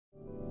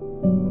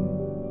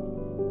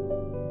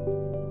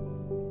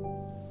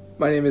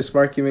My name is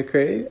Marky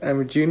McRae.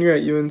 I'm a junior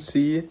at UNC,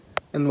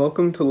 and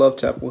welcome to Love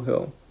Chapel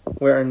Hill,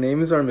 where our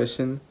name is our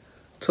mission,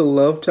 to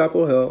love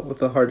Chapel Hill with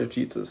the heart of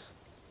Jesus.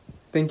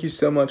 Thank you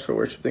so much for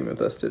worshiping with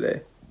us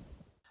today.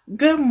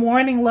 Good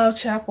morning, Love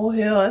Chapel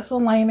Hill. It's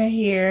Elena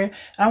here.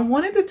 I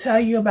wanted to tell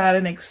you about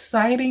an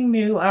exciting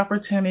new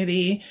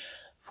opportunity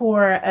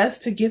for us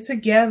to get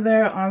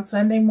together on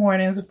Sunday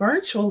mornings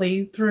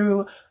virtually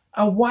through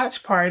a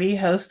watch party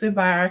hosted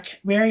by our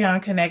very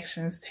own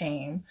Connections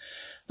team.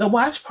 The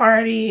watch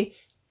party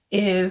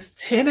is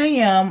 10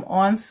 a.m.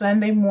 on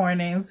Sunday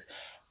mornings,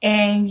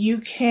 and you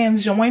can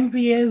join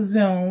via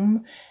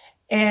Zoom,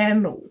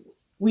 and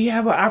we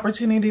have an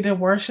opportunity to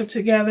worship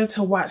together,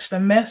 to watch the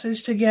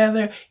message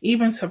together,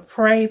 even to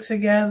pray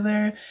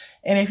together.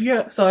 And if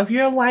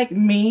you're like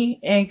me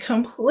and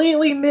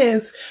completely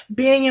miss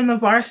being in the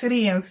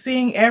varsity and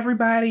seeing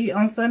everybody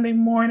on Sunday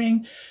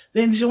morning,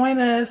 then join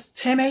us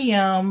 10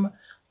 a.m.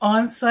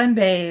 on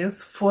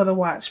Sundays for the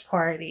watch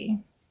party.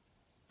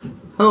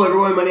 Hello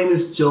everyone, my name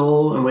is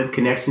Joel. I'm with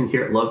Connections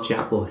here at Love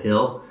Chapel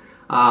Hill.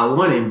 I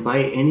want to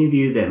invite any of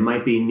you that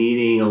might be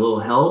needing a little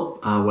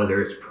help, whether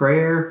it's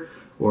prayer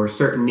or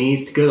certain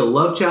needs, to go to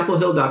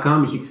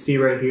lovechapelhill.com. As you can see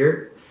right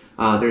here,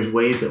 there's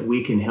ways that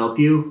we can help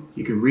you.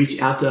 You can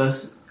reach out to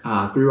us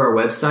through our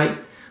website.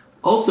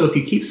 Also, if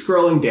you keep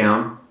scrolling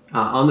down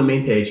on the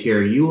main page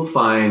here, you will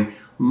find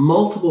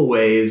multiple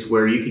ways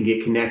where you can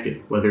get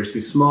connected, whether it's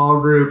through small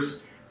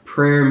groups,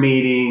 prayer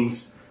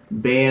meetings,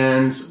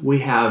 bands. We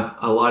have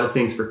a lot of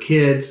things for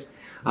kids.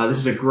 This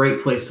is a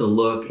great place to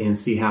look and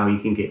see how you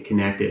can get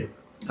connected.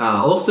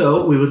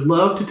 Also, we would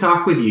love to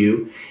talk with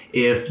you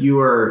if you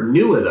are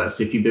new with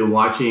us, if you've been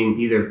watching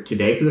either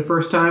today for the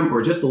first time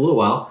or just a little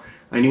while,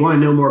 and you want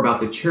to know more about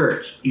the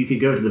church. You could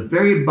go to the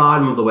very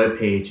bottom of the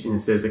webpage and it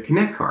says a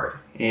Connect card,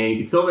 and you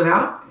can fill it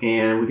out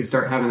and we can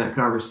start having that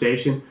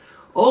conversation.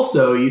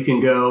 Also, you can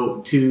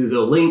go to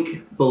the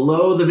link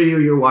below the video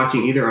you're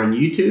watching, either on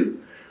YouTube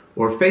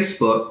or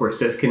Facebook, where it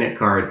says Connect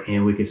card,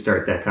 and we can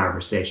start that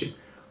conversation.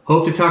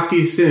 Hope to talk to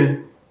you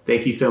soon.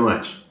 Thank you so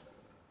much.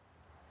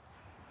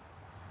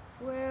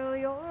 Will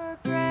your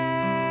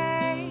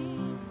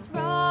grace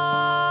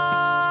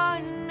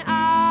run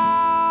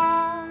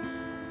out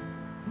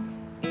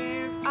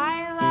if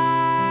I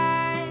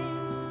let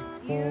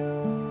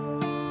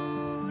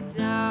you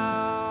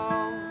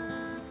down?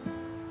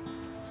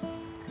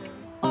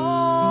 'Cause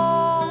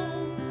all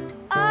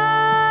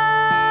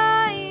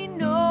I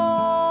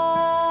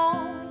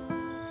know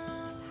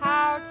is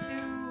how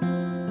to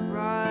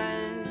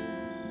run.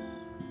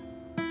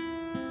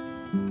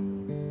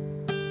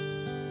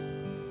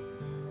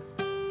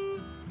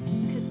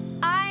 'Cause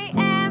I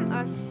am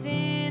a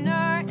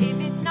sinner. If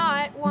it's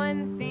not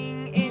one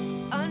thing,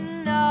 it's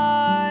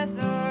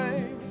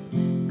another.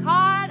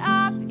 Caught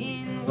up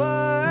in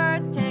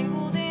words,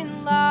 tangled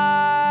in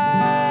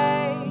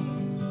lies.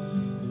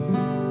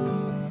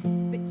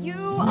 But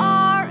you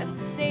are a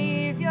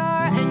savior,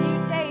 and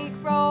you take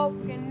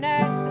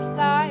brokenness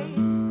aside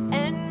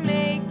and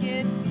make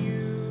it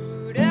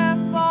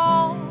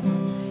beautiful,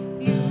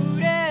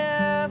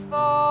 beautiful.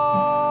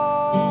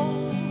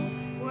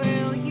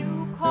 Will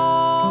you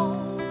call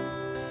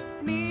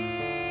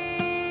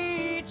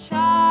me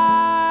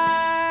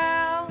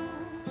child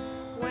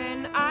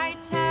when I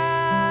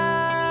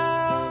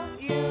tell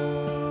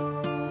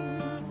you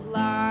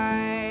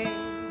lies?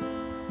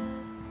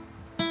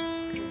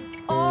 'Cause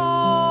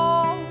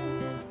all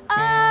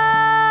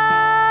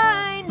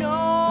I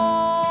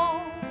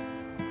know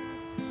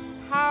is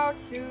how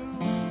to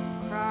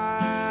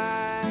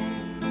cry.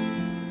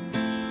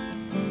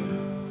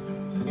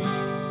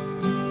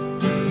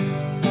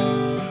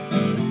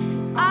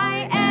 'Cause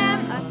I am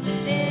a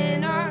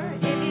sinner.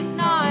 If it's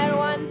not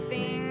one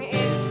thing,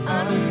 it's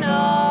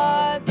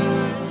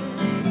another.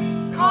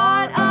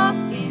 Caught up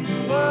in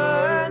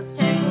words,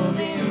 tangled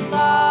in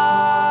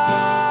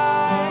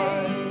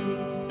lies.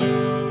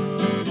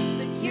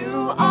 But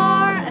you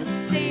are a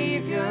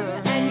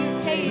savior, and you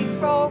take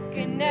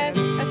brokenness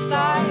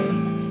aside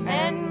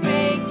and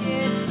make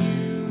it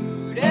beautiful.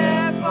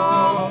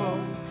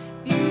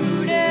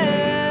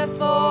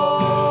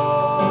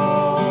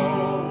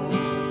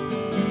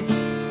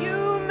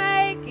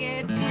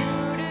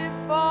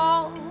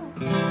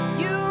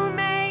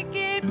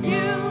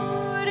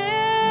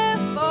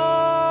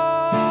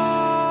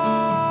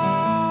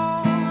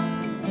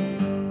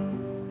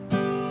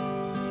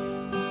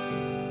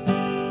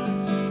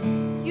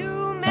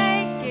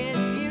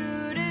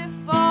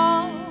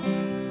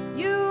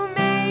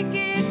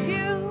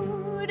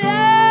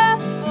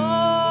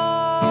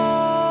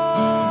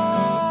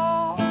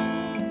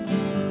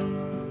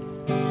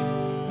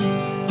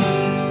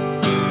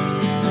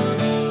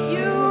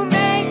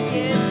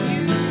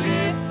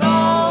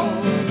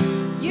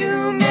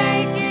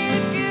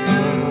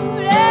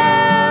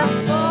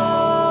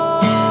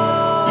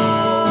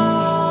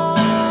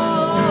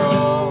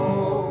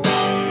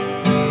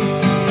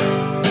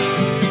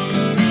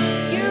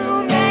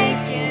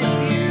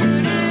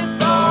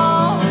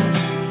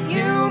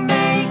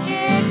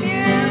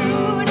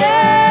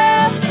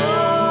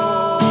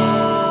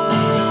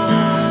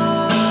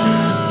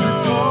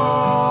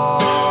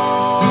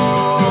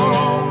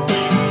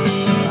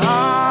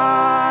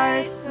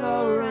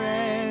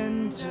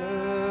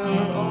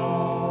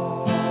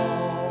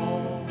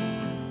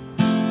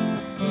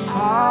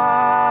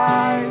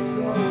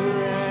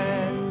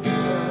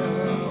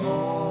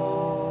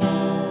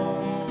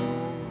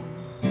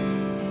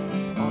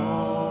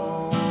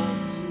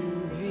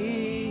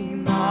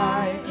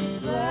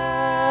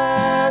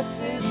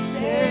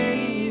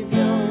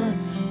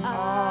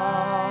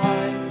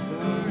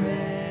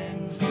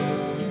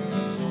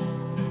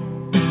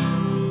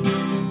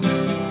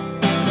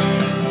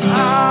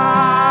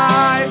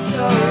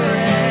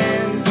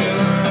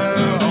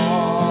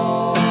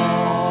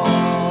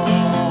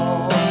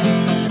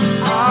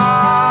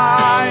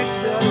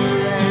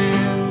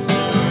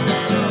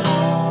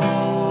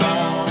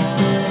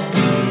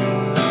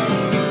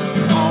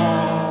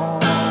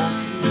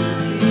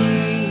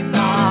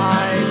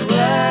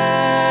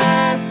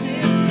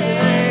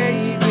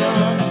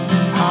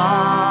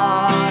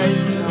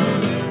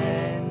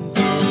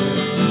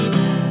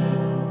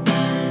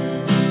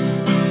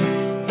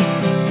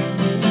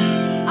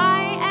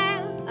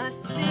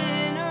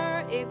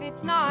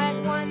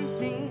 one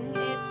thing,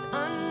 it's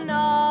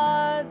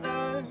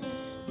another.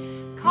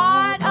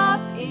 Caught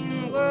up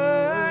in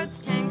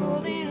words,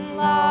 tangled in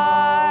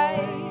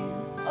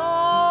lies.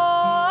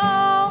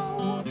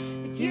 Oh,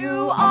 but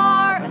you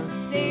are a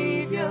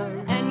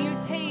savior, and you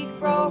take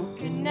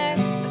brokenness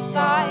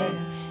aside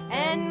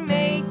and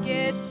make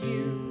it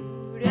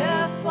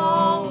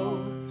beautiful,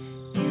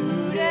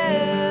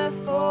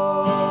 beautiful.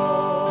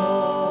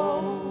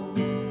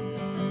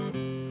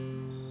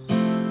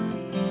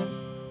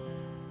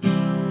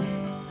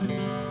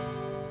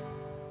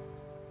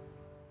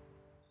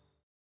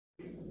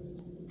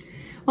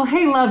 Well,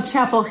 hey, Love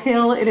Chapel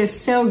Hill. It is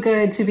so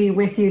good to be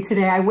with you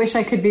today. I wish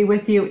I could be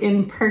with you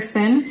in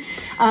person.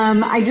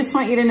 I just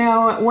want you to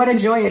know what a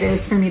joy it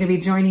is for me to be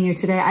joining you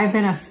today. I've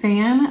been a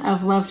fan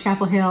of Love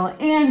Chapel Hill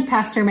and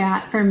Pastor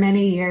Matt for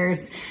many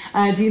years.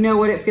 Do you know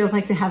what it feels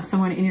like to have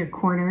someone in your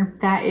corner?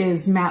 That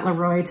is Matt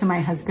Leroy to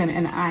my husband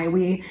and I.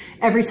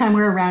 Every time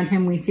we're around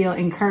him, we feel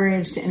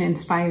encouraged and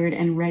inspired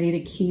and ready to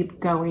keep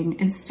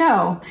going. And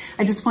so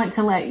I just want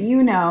to let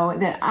you know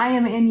that I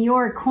am in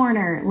your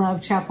corner,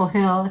 Love Chapel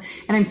Hill,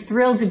 and I'm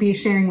thrilled to be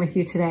sharing with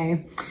you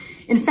today.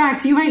 In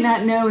fact, you might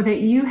not know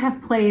that you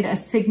have played a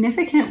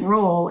significant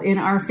role in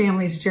our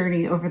family's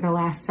journey over the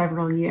last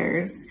several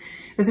years.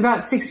 It was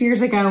about 6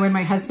 years ago when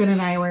my husband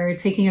and I were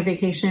taking a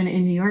vacation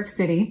in New York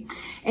City,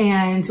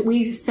 and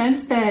we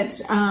sensed that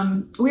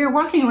we were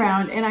walking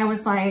around, and I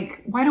was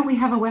like, why don't we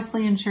have a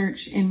Wesleyan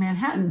church in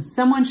Manhattan?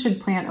 Someone should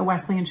plant a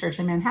Wesleyan church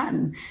in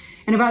Manhattan.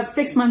 And about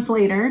 6 months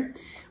later,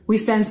 we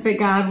sensed that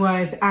God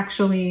was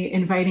actually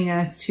inviting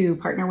us to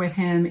partner with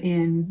him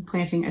in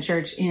planting a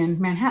church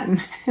in Manhattan.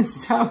 And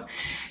so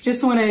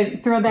just want to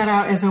throw that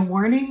out as a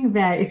warning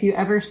that if you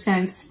ever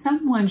sense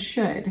someone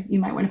should, you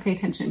might want to pay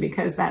attention,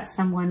 because that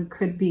someone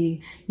could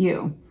be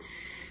you.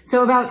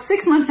 So about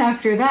 6 months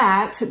after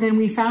that, then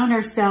we found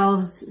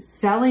ourselves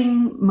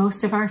selling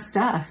most of our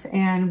stuff,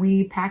 and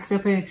we packed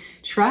up a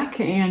truck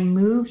and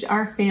moved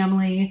our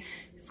family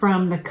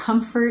from the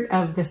comfort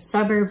of the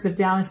suburbs of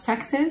Dallas,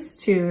 Texas,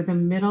 to the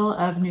middle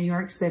of New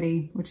York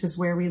City, which is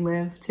where we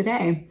live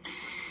today.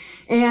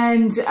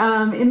 And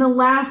in the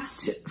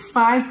last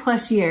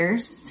 5+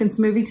 years, since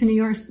moving to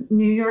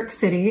New York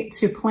City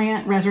to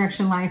plant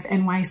Resurrection Life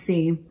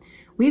NYC,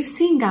 we've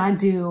seen God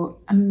do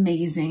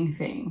amazing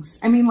things.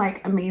 I mean,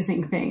 like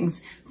amazing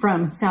things,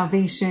 from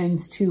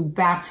salvations to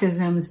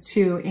baptisms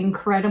to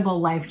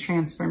incredible life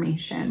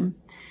transformation.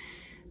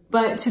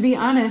 But to be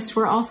honest,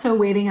 we're also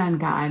waiting on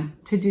God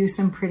to do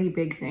some pretty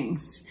big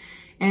things.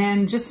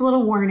 And just a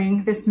little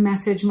warning, this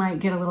message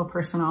might get a little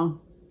personal.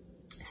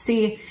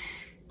 See,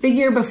 the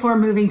year before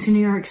moving to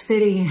New York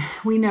City,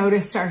 we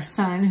noticed our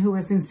son, who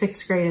was in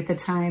 6th grade at the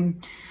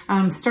time,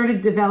 started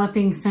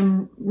developing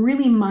some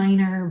really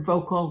minor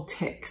vocal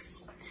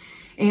tics.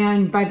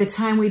 And by the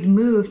time we'd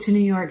moved to New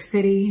York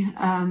City,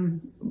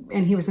 and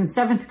he was in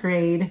 7th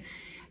grade,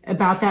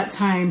 about that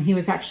time, he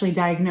was actually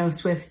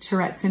diagnosed with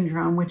Tourette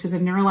syndrome, which is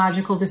a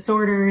neurological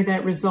disorder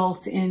that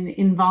results in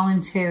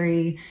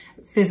involuntary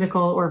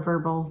physical or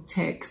verbal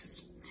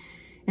tics.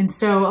 And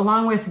so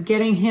along with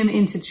getting him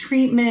into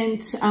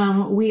treatment,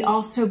 we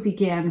also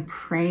began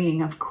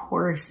praying, of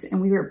course,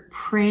 and we were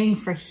praying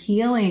for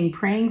healing,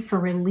 praying for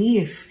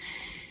relief.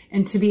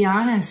 And to be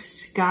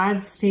honest,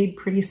 God stayed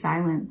pretty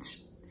silent.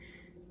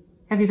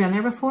 Have you been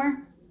there before?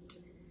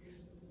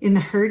 In the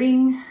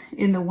hurting,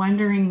 in the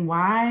wondering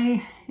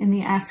why, in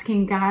the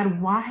asking God,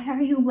 why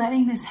are you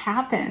letting this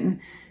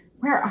happen?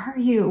 Where are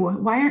you?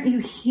 Why aren't you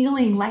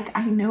healing like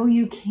I know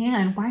you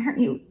can? Why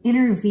aren't you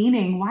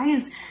intervening? Why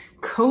is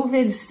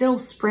COVID still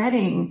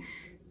spreading?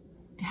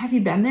 Have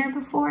you been there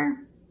before?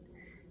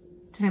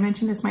 Did I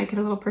mention this might get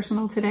a little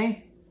personal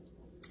today?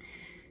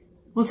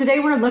 Well, today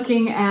we're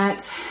looking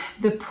at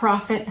the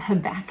prophet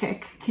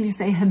Habakkuk. Can you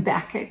say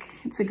Habakkuk?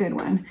 It's a good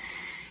one.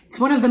 It's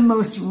one of the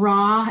most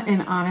raw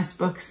and honest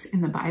books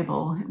in the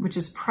Bible, which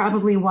is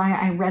probably why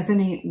I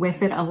resonate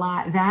with it a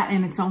lot. That,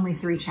 and it's only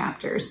 3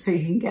 chapters, so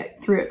you can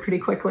get through it pretty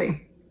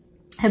quickly.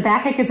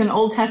 Habakkuk is an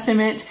Old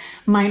Testament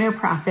minor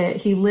prophet.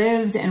 He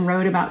lived and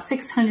wrote about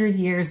 600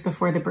 years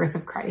before the birth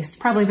of Christ,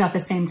 probably about the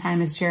same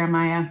time as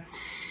Jeremiah.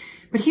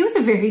 But he was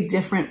a very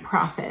different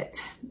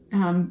prophet.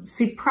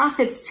 See,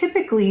 prophets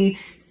typically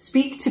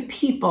speak to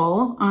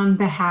people on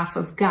behalf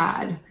of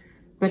God.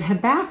 But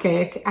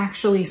Habakkuk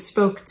actually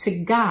spoke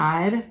to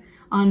God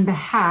on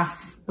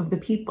behalf of the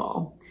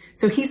people.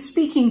 So he's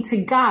speaking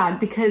to God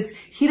because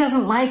he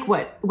doesn't like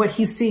what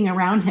he's seeing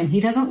around him.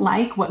 He doesn't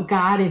like what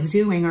God is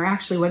doing, or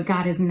actually what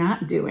God is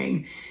not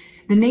doing.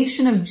 The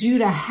nation of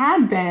Judah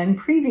had been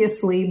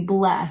previously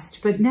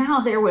blessed, but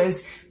now there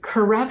was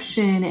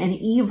corruption and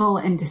evil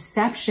and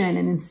deception.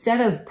 And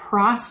instead of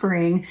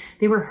prospering,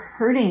 they were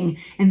hurting,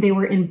 and they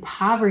were in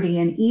poverty,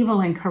 and evil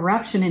and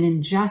corruption and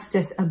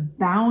injustice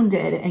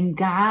abounded, and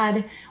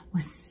God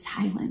was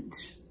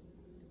silent.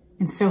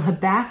 And so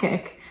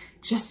Habakkuk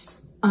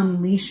just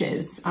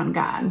unleashes on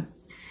God.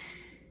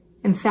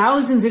 And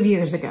thousands of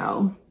years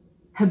ago,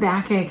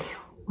 Habakkuk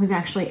was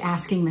actually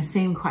asking the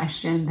same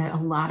question that a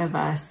lot of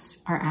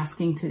us are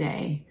asking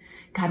today.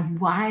 God,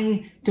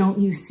 why don't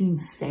you seem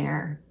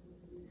fair?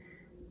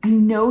 I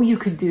know you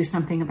could do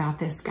something about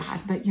this,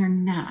 God, but you're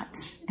not,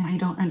 and I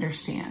don't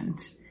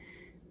understand.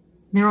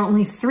 There are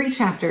only 3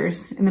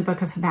 chapters in the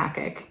book of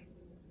Habakkuk.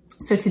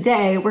 So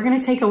today we're going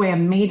to take away a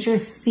major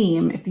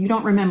theme. If you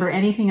don't remember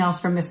anything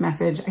else from this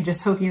message, I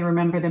just hope you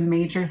remember the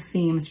major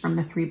themes from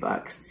the 3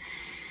 books.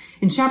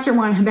 In chapter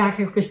 1,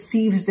 Habakkuk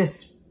receives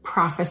this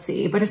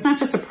prophecy, but it's not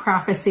just a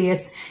prophecy.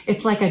 It's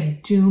like a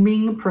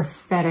dooming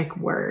prophetic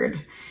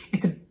word.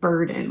 It's a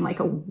burden,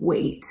 like a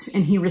weight.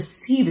 And he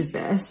receives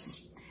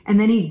this. And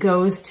then he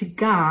goes to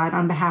God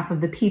on behalf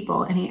of the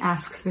people and he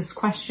asks this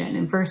question.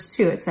 In verse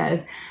 2, it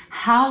says,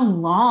 "How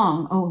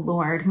long, O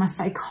Lord, must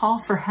I call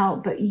for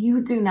help, but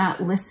you do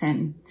not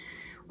listen?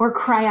 Or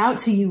cry out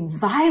to you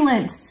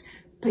violence,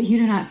 but you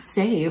do not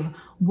save?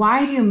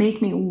 Why do you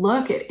make me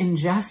look at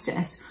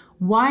injustice?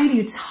 Why do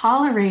you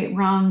tolerate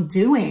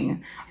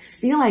wrongdoing?" I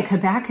feel like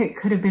Habakkuk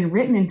could have been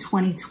written in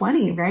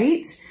 2020,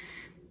 right?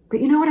 But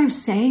you know what I'm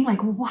saying?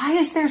 Like, why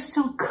is there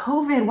still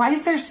COVID? Why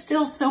is there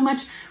still so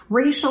much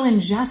racial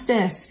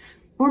injustice?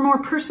 Or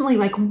more personally,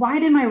 like, why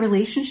did my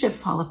relationship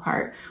fall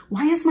apart?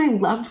 Why is my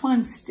loved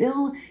one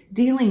still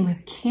dealing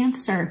with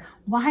cancer?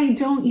 Why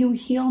don't you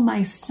heal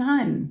my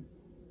son?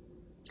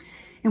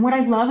 And what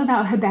I love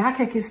about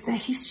Habakkuk is that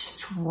he's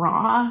just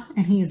raw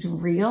and he's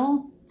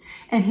real.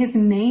 And his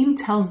name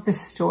tells the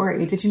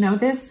story. Did you know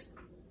this?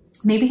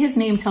 Maybe his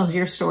name tells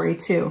your story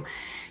too.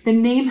 The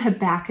name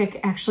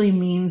Habakkuk actually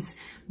means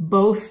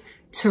both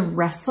to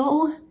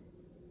wrestle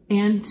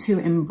and to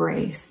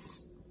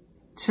embrace.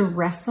 To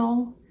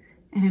wrestle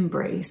and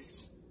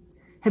embrace.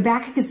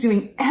 Habakkuk is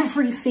doing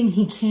everything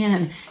he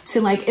can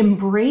to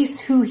embrace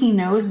who he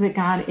knows that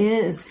God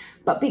is.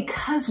 But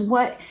because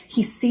what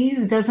he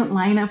sees doesn't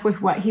line up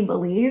with what he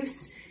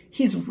believes,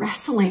 he's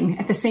wrestling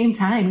at the same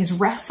time. He's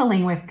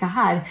wrestling with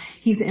God.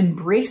 He's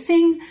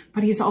embracing,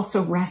 but he's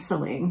also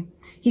wrestling.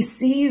 He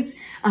sees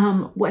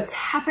what's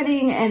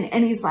happening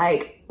and he's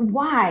like,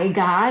 why,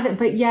 God?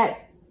 But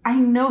yet I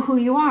know who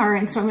you are,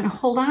 and so I'm going to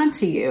hold on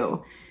to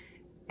you.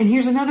 And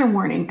here's another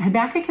warning.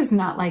 Habakkuk is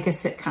not like a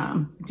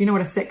sitcom. Do you know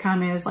what a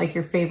sitcom is? Like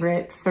your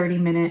favorite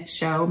 30-minute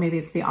show? Maybe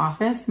it's The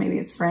Office. Maybe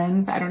it's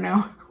Friends. I don't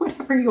know.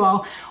 Whatever you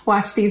all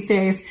watch these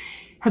days.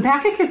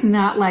 Habakkuk is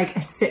not like a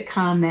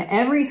sitcom that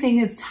everything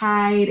is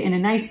tied in a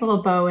nice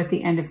little bow at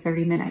the end of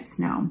 30 minutes.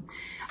 No.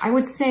 I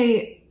would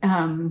say,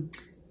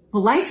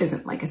 well, life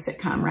isn't like a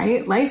sitcom,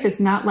 right? Life is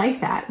not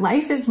like that.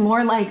 Life is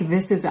more like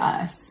This Is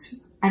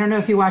Us. I don't know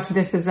if you watch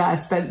This Is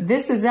Us, but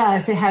This Is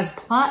Us, it has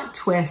plot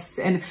twists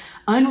and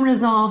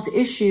unresolved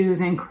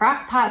issues and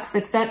crackpots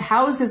that set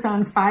houses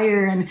on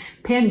fire and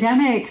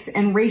pandemics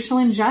and racial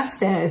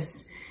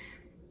injustice.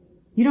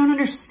 You don't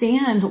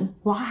understand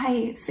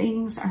why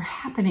things are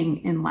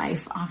happening in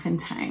life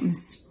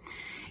oftentimes.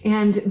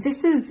 And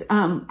this is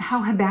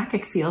how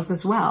Habakkuk feels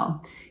as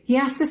well. He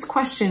asks this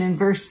question in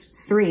verse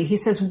 3. He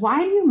says,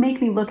 why do you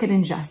make me look at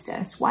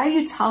injustice? Why do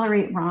you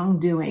tolerate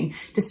wrongdoing?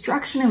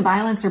 Destruction and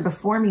violence are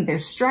before me.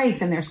 There's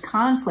strife and there's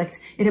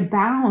conflict. It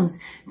abounds.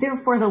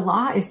 Therefore, the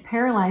law is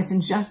paralyzed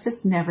and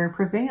justice never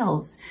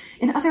prevails.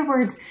 In other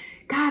words,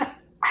 God,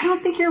 I don't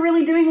think you're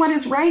really doing what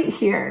is right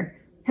here.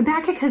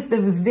 Habakkuk has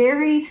the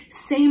very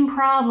same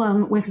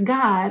problem with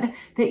God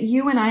that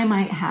you and I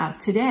might have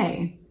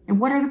today. And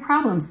what are the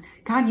problems?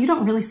 God, you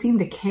don't really seem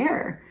to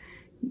care.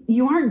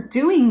 You aren't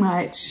doing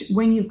much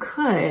when you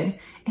could,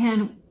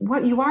 and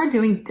what you are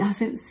doing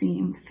doesn't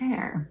seem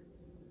fair.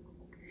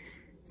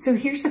 So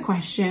here's the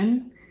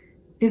question.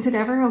 Is it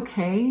ever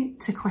okay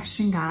to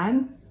question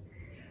God?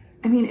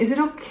 I mean, is it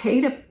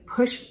okay to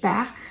push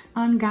back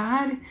on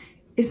God?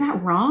 Is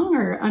that wrong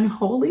or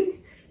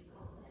unholy?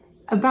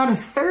 About a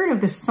third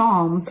of the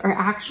Psalms are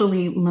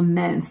actually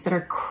laments that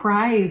are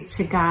cries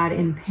to God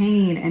in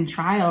pain and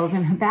trials,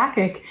 and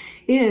Habakkuk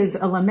is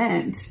a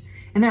lament.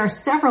 And there are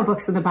several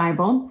books of the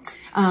Bible,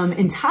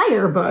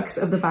 entire books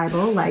of the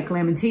Bible, like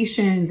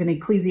Lamentations and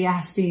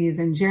Ecclesiastes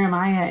and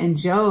Jeremiah and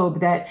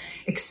Job, that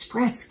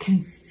express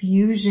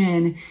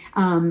confusion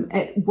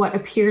at what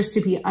appears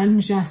to be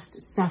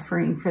unjust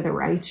suffering for the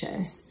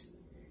righteous.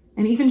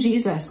 And even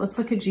Jesus, let's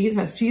look at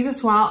Jesus.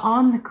 Jesus, while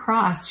on the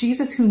cross,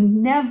 Jesus who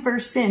never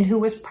sinned, who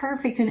was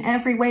perfect in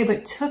every way,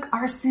 but took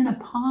our sin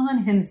upon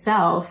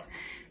himself,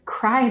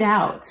 cried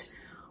out,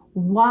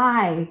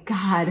 why,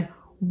 God,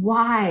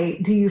 why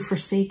do you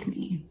forsake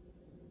me?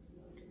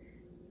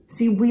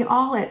 See, we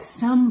all at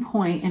some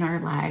point in our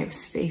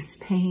lives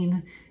face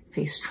pain,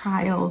 face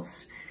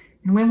trials.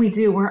 And when we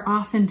do, we're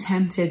often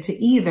tempted to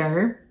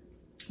either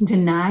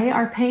deny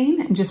our pain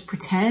and just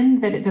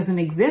pretend that it doesn't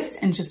exist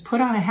and just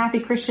put on a happy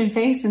Christian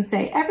face and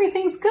say,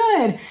 everything's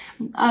good.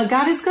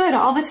 God is good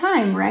all the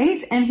time,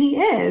 right? And he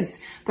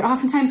is. But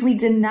oftentimes we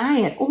deny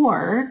it,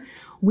 or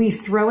we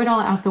throw it all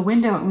out the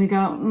window and we go,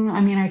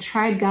 I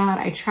tried God,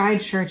 I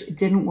tried church, it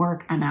didn't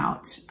work, I'm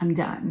out, I'm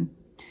done.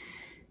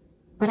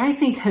 But I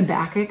think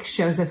Habakkuk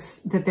shows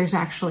us that there's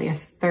actually a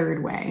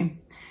third way,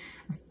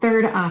 a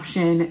third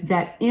option,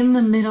 that in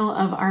the middle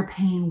of our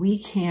pain,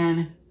 we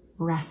can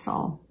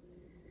wrestle.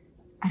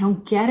 I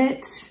don't get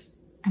it.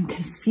 I'm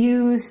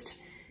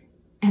confused.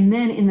 And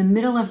then in the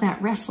middle of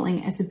that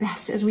wrestling, as the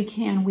best as we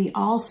can, we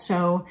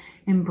also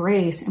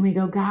embrace and we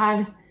go,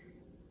 God,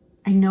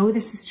 I know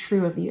this is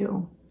true of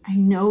you. I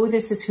know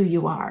this is who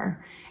you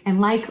are. And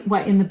like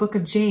what in the book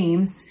of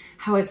James,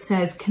 how it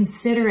says,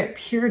 consider it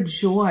pure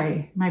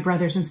joy, my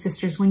brothers and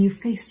sisters, when you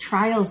face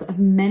trials of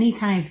many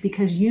kinds,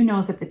 because you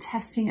know that the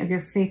testing of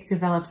your faith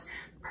develops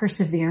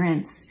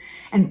perseverance.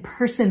 And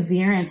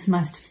perseverance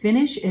must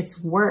finish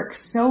its work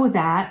so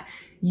that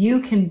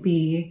you can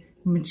be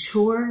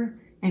mature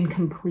and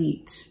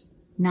complete,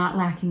 not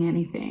lacking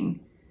anything.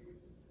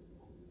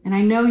 And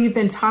I know you've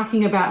been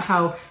talking about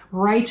how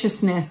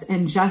righteousness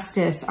and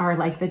justice are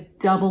like the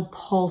double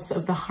pulse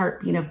of the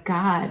heartbeat of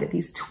God,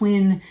 these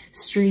twin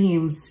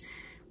streams.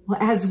 Well,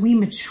 as we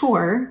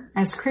mature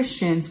as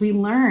Christians, we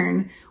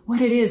learn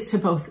what it is to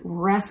both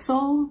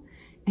wrestle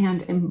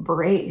and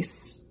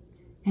embrace.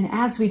 And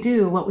as we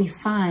do, what we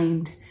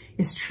find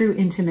is true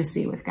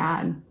intimacy with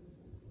God.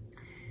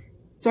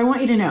 So I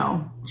want you to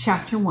know,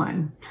 chapter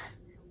 1,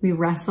 we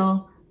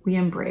wrestle, we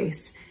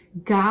embrace.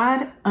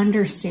 God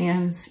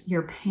understands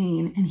your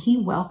pain and he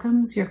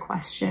welcomes your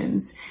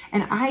questions.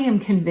 And I am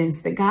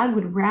convinced that God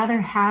would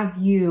rather have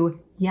you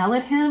yell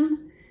at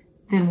him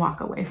than walk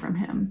away from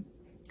him.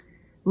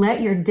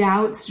 Let your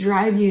doubts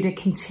drive you to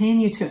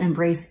continue to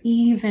embrace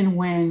even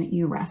when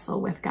you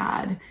wrestle with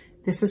God.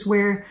 This is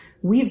where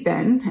we've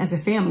been as a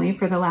family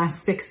for the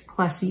last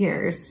 6+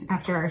 years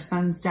after our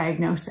son's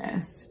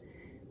diagnosis.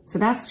 So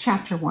that's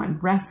chapter 1,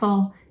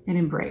 wrestle and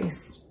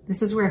embrace.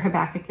 This is where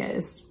Habakkuk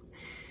is.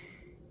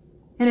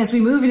 And as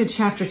we move into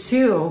chapter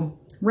 2,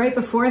 right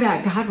before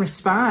that, God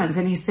responds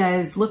and he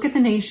says, look at the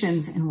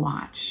nations and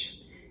watch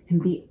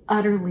and be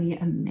utterly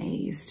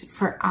amazed,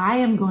 for I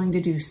am going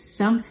to do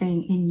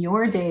something in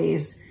your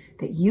days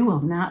that you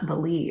will not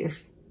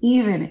believe,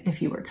 even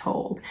if you were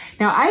told.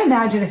 Now, I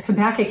imagine if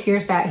Habakkuk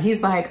hears that,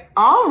 he's like,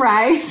 all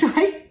right,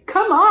 like,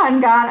 come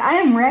on, God, I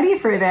am ready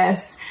for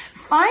this.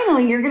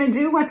 Finally, you're going to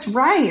do what's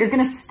right. You're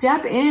going to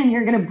step in.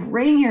 You're going to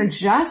bring your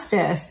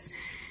justice.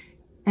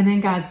 And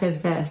then God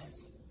says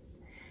this,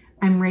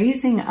 I'm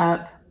raising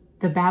up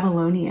the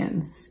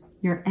Babylonians,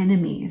 your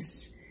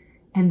enemies,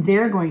 and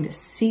they're going to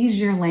seize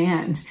your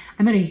land.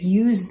 I'm going to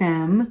use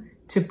them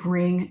to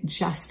bring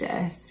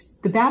justice.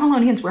 The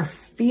Babylonians were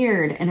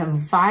feared and a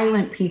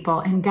violent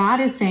people. And God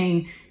is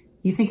saying,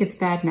 you think it's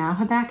bad now,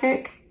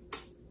 Habakkuk?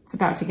 It's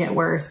about to get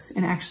worse.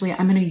 And actually,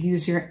 I'm going to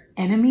use your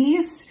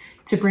enemies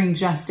to bring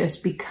justice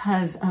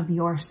because of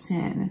your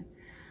sin.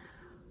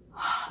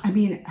 I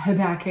mean,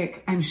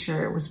 Habakkuk, I'm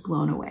sure, was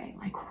blown away.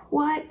 Like,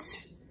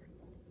 what?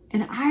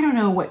 And I don't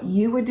know what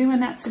you would do in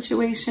that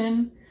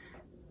situation,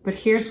 but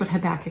here's what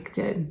Habakkuk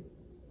did.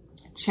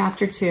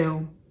 Chapter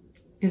 2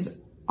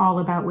 is all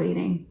about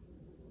waiting.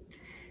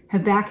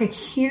 Habakkuk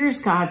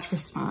hears God's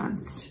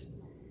response,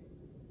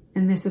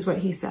 and this is what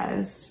he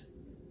says.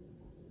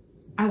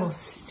 I will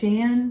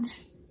stand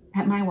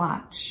at my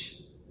watch,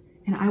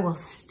 and I will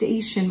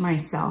station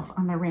myself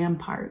on the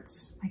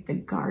ramparts, like the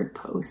guard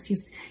post.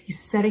 He's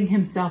setting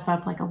himself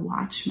up like a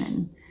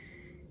watchman.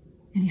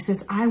 And he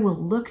says, I will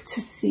look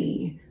to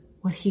see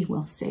what he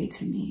will say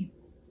to me.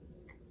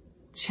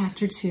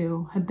 Chapter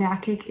 2,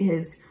 Habakkuk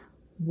is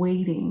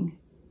waiting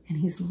and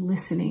he's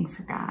listening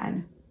for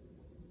God.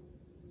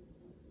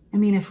 I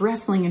mean, if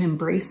wrestling and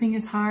embracing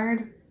is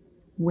hard,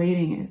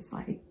 waiting is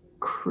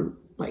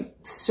like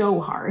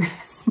so hard.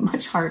 It's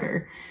much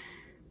harder.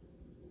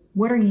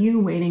 What are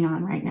you waiting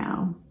on right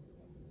now?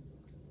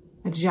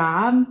 A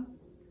job?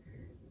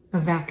 A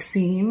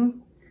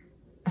vaccine?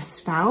 A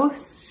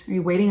spouse? Are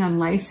you waiting on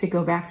life to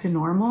go back to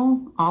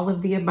normal? All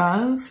of the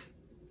above?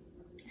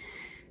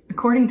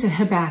 According to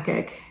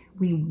Habakkuk,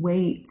 we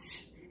wait.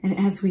 And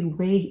as we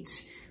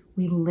wait,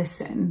 we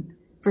listen.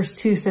 Verse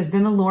 2 says,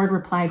 then the Lord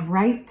replied,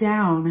 write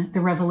down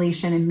the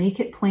revelation and make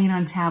it plain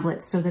on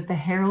tablets so that the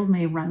herald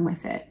may run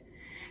with it.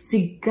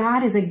 See,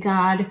 God is a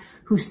God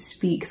who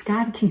speaks.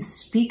 God can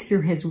speak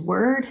through his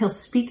word. He'll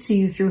speak to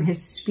you through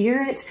his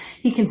spirit.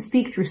 He can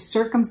speak through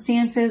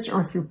circumstances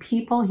or through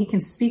people. He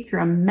can speak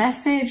through a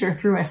message or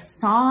through a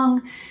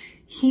song.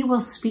 He will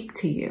speak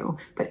to you.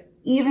 But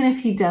even if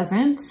he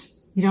doesn't,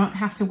 you don't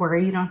have to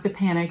worry. You don't have to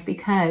panic,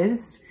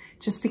 because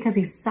just because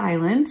he's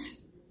silent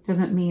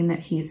doesn't mean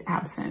that he's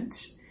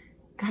absent.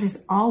 God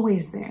is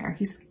always there.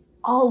 He's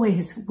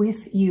always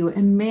with you.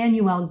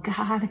 Emmanuel,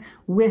 God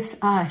with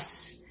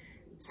us.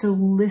 So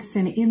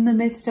listen in the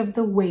midst of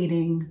the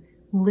waiting.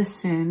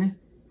 Listen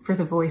for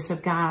the voice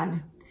of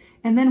God.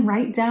 And then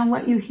write down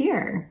what you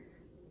hear.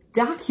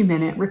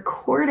 Document it,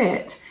 record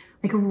it,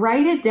 like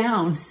write it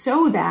down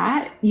so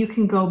that you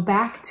can go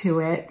back to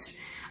it.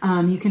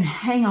 You can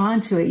hang on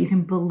to it. You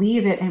can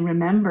believe it and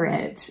remember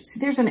it. See,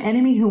 there's an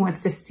enemy who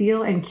wants to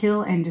steal and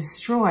kill and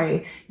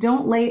destroy.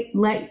 Don't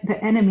let the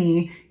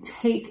enemy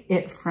take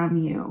it from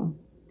you.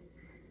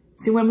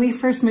 See, when we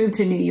first moved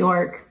to New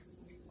York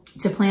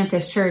to plant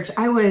this church,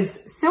 I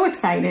was so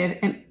excited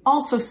and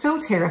also so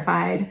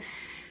terrified.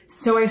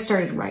 So I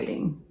started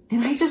writing.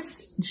 And I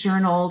just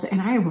journaled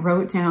and I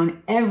wrote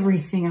down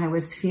everything I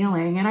was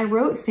feeling. And I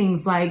wrote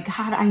things like,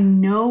 God, I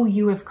know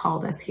you have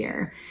called us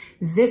here.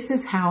 This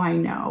is how I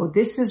know.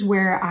 This is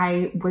where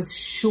I was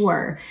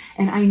sure.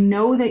 And I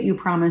know that you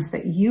promised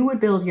that you would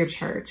build your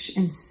church.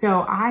 And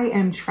so I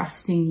am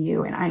trusting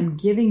you and I'm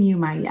giving you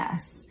my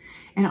yes.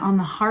 And on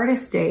the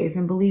hardest days,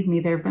 and believe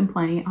me, there have been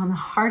plenty, on the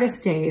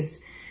hardest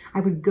days, I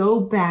would go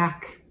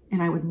back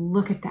and I would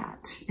look at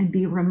that and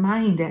be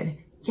reminded,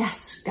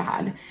 yes,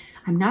 God,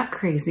 I'm not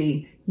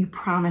crazy. You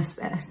promised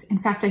this. In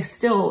fact, I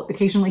still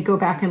occasionally go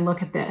back and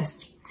look at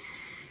this.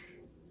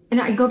 And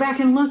I go back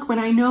and look when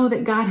I know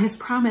that God has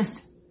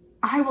promised,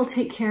 I will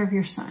take care of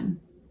your son.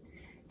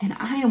 And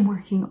I am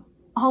working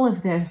all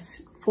of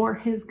this for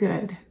his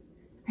good.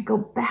 I go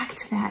back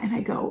to that and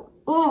I go,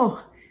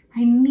 oh,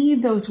 I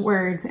need those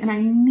words and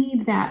I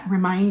need that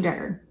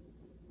reminder.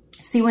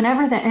 See,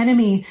 whenever the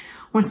enemy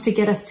wants to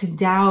get us to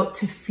doubt,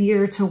 to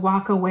fear, to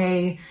walk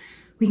away,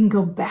 we can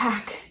go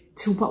back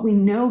to what we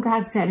know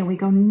God said and we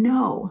go,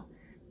 no,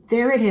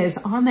 there it is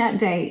on that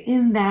day,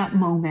 in that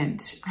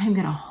moment. I'm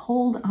going to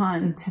hold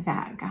on to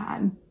that,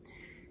 God.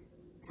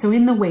 So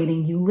in the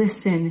waiting, you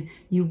listen,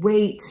 you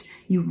wait,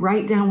 you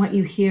write down what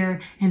you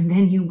hear, and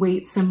then you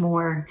wait some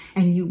more,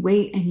 and you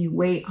wait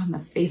on the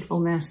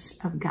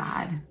faithfulness of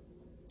God.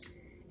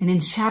 And in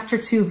chapter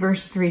 2,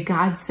 verse 3,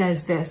 God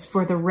says this,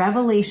 for the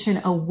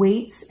revelation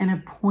awaits an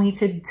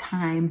appointed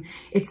time.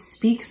 It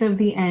speaks of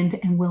the end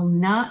and will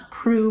not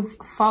prove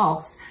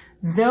false.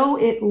 Though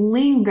it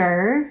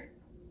linger,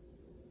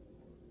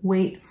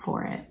 wait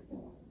for it.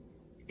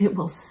 It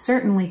will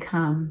certainly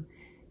come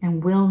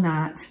and will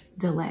not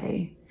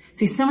delay.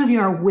 See, some of you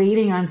are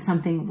waiting on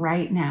something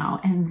right now,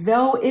 and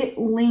though it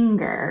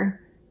linger,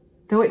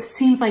 though it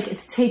seems like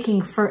it's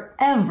taking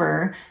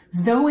forever,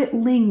 though it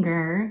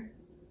linger,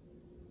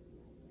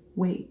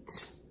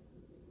 wait.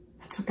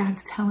 That's what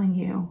God's telling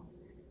you.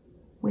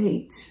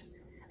 Wait.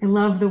 I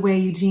love the way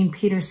Eugene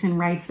Peterson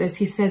writes this.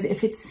 He says,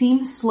 if it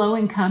seems slow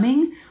in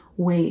coming,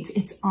 wait.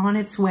 It's on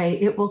its way.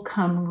 It will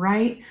come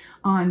right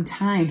on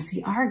time.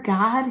 See, our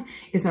God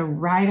is a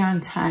right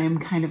on time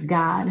kind of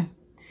God.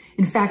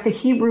 In fact, the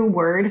Hebrew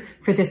word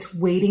for this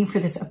waiting, for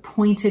this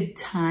appointed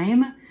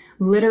time,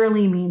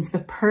 literally means the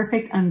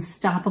perfect,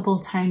 unstoppable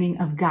timing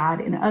of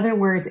God. In other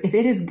words, if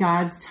it is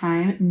God's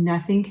time,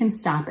 nothing can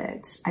stop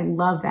it. I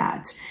love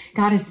that.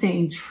 God is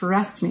saying,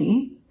 trust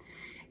me.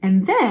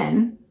 And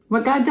then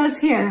what God does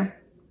here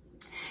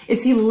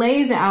is he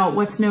lays out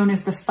what's known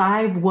as the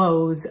 5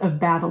 woes of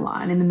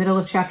Babylon in the middle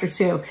of chapter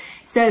 2. It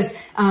says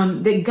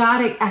that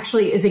God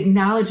actually is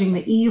acknowledging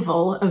the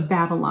evil of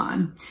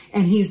Babylon,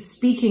 and he's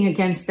speaking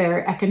against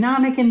their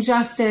economic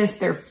injustice,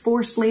 their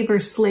forced labor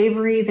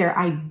slavery, their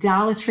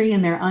idolatry,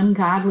 and their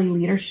ungodly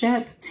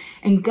leadership.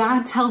 And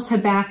God tells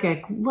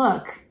Habakkuk,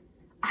 look,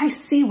 I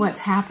see what's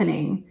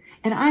happening,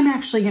 and I'm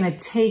actually going to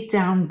take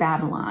down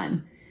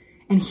Babylon.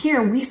 And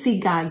here we see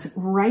God's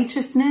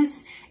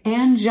righteousness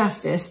and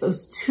justice,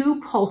 those two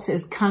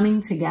pulses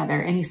coming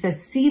together. And he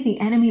says, see the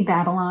enemy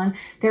Babylon,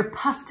 they're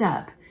puffed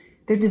up.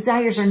 Their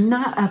desires are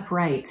not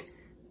upright.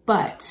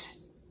 But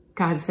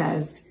God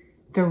says,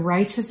 the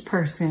righteous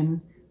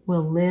person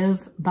will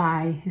live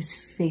by his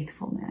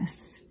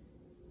faithfulness.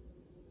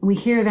 We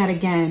hear that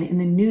again in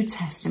the New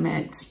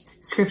Testament.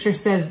 Scripture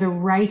says the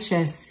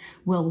righteous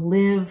will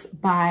live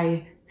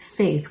by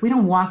faith. We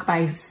don't walk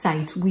by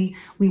sight. We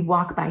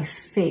walk by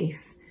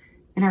faith.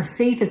 And our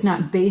faith is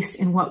not based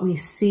in what we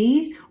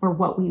see or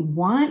what we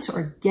want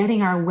or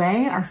getting our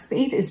way. Our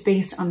faith is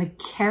based on the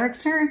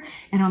character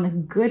and on the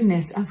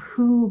goodness of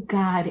who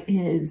God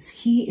is.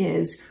 He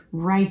is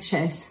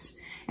righteous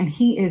and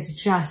he is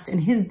just.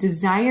 And his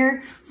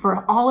desire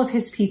for all of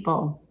his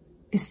people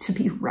is to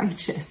be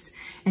righteous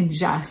and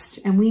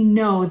just. And we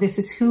know this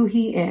is who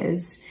he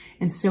is.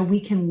 And so we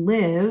can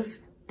live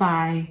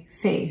by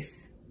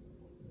faith.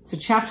 So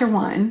chapter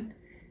 1,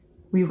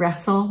 we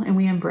wrestle and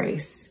we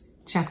embrace.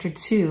 Chapter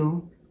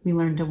 2, we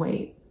learn to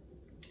wait.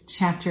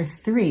 Chapter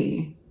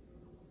 3,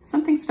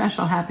 something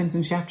special happens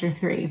in chapter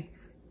 3.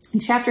 In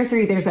chapter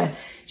 3, there's a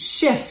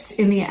shift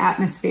in the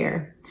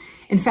atmosphere.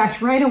 In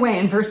fact, right away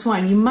in verse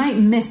 1, you might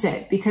miss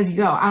it because you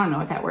go, I don't know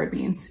what that word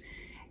means.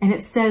 And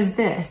it says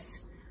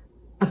this,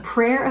 a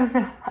prayer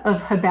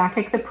of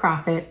Habakkuk the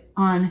prophet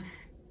on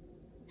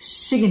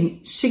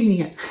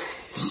Shigionoth.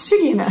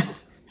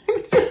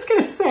 I'm just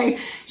going to say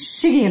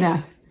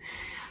Shigionoth.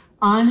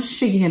 On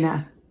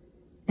Shigionoth.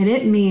 And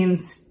it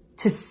means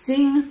to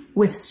sing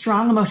with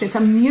strong emotion. It's a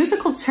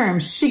musical term,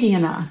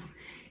 Shigionoth.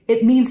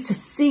 It means to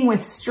sing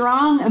with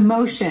strong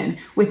emotion,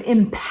 with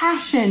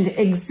impassioned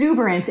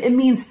exuberance. It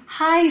means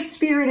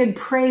high-spirited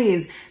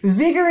praise,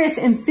 vigorous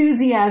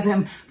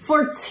enthusiasm,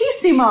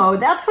 fortissimo.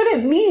 That's what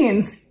it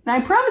means. And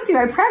I promise you,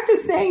 I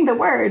practiced saying the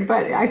word,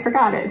 but I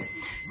forgot it.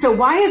 So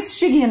why is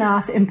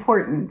Shigionoth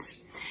important?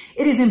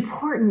 It is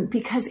important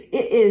because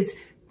it is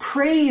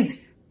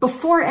praise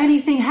before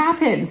anything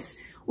happens.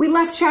 We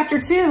left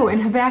chapter 2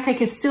 and Habakkuk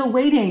is still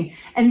waiting.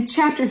 And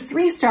chapter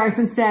 3 starts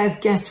and says,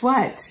 guess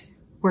what?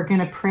 We're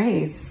going to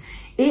praise.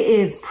 It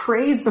is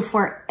praise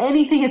before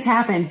anything has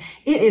happened.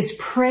 It is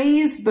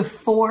praise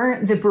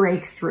before the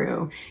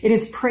breakthrough. It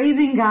is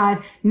praising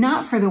God,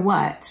 not for the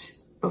what,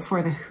 but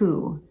for the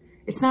who.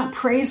 It's not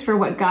praise for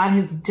what God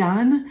has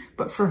done,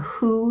 but for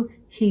who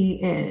he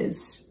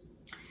is.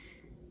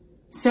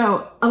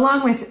 So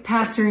along with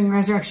pastoring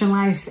Resurrection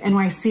Life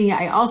NYC,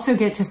 I also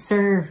get to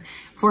serve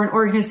for an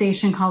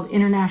organization called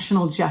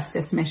International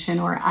Justice Mission,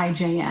 or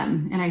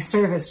IJM, and I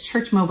serve as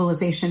Church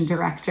Mobilization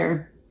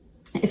Director.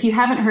 If you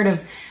haven't heard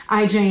of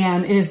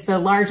IJM, it is the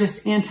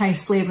largest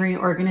anti-slavery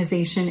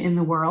organization in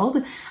the world.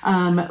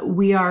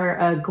 We are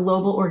a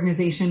global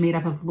organization made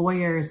up of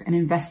lawyers and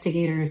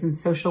investigators and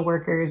social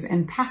workers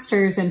and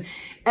pastors and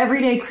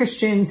everyday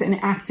Christians and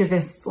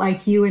activists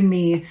like you and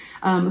me,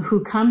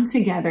 who come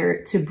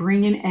together to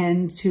bring an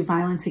end to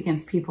violence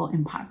against people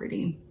in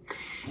poverty.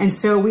 And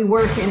so we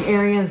work in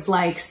areas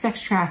like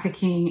sex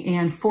trafficking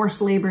and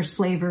forced labor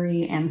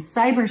slavery and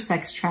cyber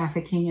sex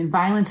trafficking and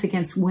violence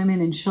against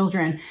women and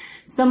children.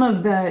 Some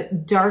of the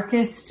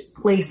darkest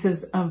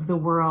places of the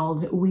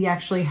world, we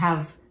actually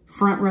have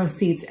front row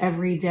seats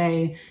every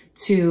day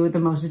to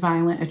the most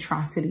violent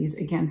atrocities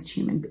against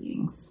human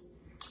beings.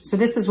 So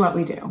this is what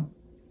we do.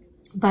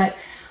 But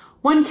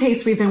one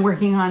case we've been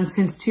working on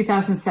since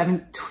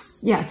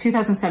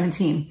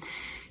 2017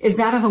 is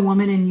that of a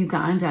woman in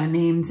Uganda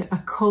named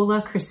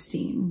Akola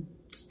Christine.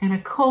 And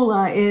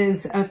Akola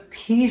is a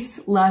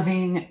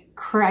peace-loving,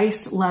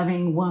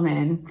 Christ-loving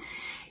woman.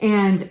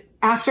 And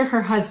after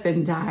her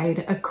husband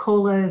died,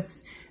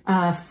 Akola's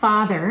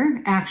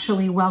father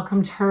actually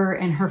welcomed her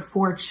and her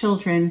 4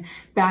 children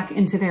back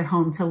into their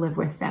home to live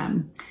with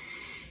them.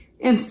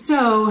 And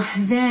so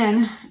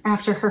then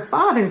after her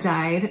father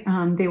died,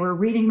 they were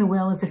reading the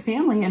will as a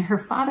family, and her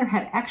father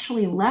had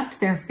actually left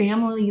their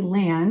family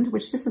land,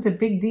 which this is a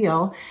big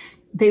deal.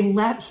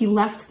 He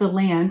left the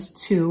land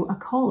to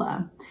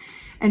Akola.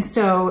 And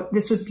so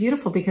this was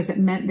beautiful because it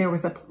meant there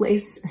was a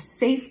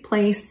safe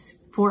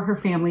place for her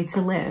family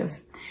to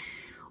live.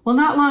 Well,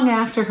 not long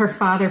after her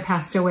father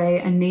passed away,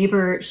 a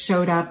neighbor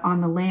showed up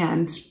on the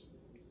land,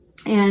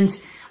 and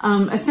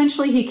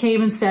essentially he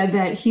came and said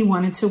that he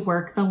wanted to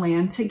work the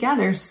land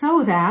together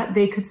so that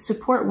they could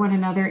support one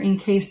another in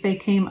case they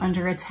came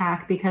under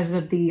attack because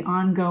of the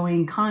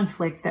ongoing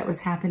conflict that was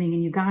happening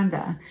in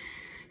Uganda.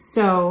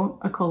 So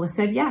Akola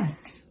said,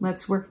 yes,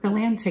 let's work the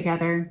land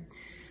together.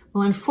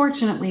 Well,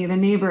 unfortunately, the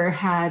neighbor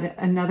had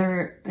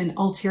an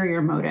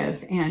ulterior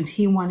motive, and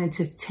he wanted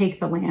to take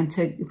the land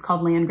it's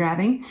called land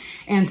grabbing.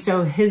 And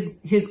so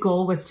his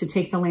goal was to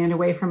take the land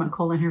away from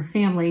Akola and her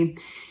family.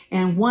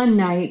 And one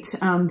night,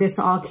 this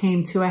all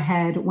came to a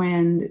head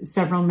when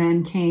several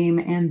men came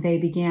and they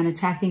began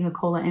attacking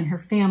Akola and her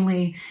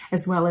family,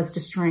 as well as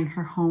destroying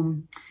her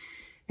home.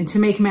 And to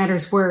make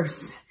matters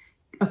worse,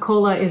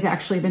 Akola is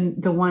actually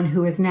the one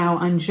who is now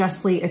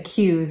unjustly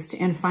accused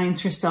and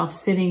finds herself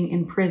sitting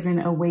in prison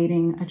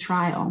awaiting a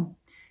trial.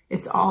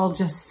 It's all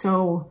just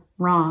so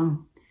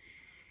wrong.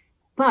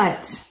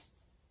 But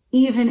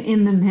even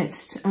in the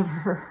midst of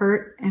her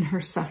hurt and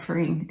her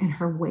suffering and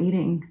her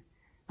waiting,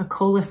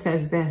 Akola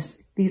says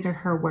these are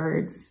her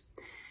words.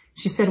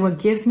 She said, what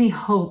gives me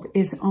hope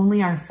is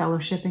only our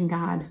fellowship in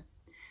God.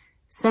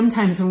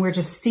 Sometimes when we're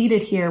just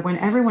seated here, when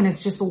everyone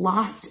is just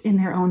lost in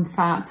their own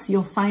thoughts,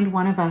 you'll find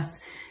one of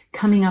us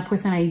coming up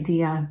with an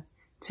idea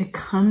to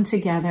come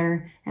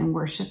together and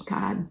worship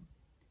God.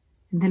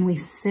 And then we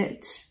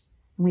sit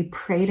and we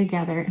pray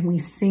together and we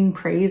sing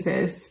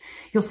praises.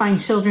 You'll find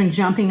children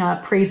jumping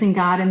up, praising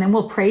God, and then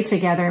we'll pray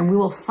together, and we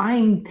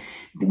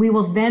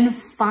will then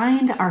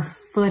find our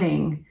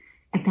footing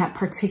at that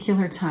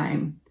particular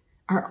time.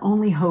 Our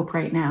only hope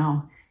right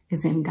now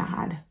is in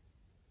God.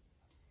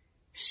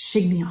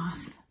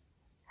 Shigionoth.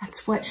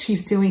 That's what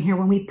she's doing here.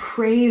 When we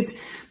praise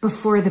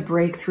before the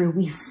breakthrough,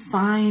 we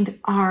find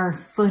our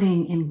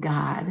footing in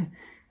God.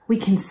 We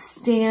can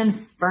stand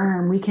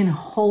firm. We can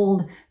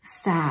hold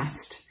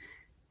fast.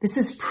 This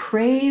is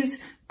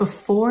praise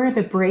before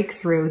the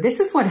breakthrough. This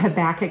is what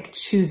Habakkuk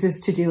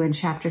chooses to do in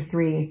chapter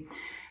 3.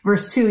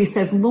 Verse 2, he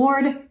says,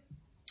 Lord,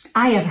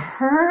 I have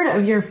heard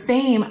of your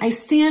fame. I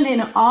stand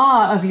in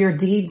awe of your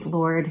deeds,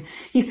 Lord.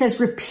 He says,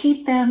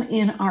 repeat them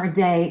in our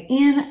day,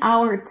 in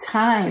our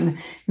time,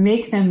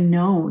 make them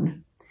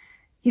known.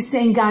 He's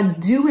saying, God,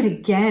 do it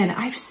again.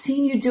 I've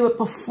seen you do it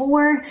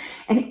before.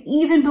 And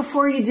even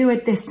before you do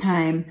it this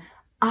time,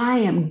 I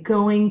am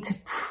going to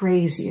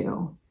praise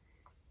you.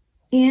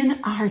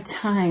 In our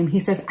time, he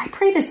says, I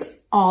pray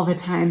this all the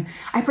time.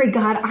 I pray,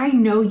 God, I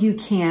know you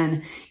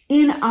can.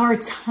 In our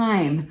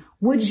time,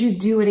 would you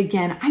do it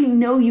again? I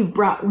know you've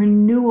brought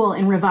renewal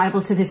and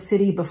revival to this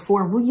city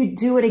before. Will you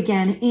do it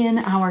again in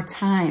our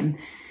time?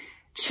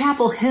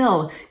 Chapel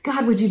Hill,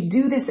 God, would you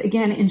do this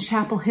again in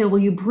Chapel Hill? Will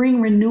you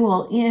bring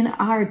renewal in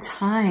our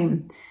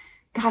time?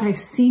 God, I've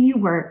seen you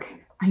work.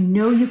 I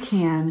know you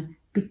can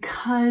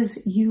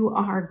because you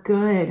are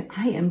good.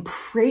 I am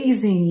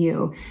praising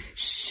you.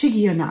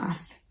 Shigionoth,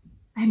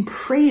 I'm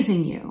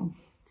praising you.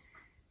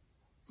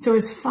 So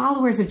as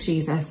followers of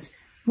Jesus,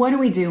 what do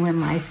we do when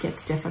life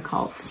gets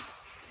difficult?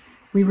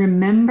 We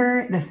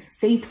remember the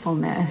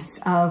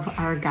faithfulness of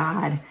our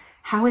God.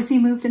 How has he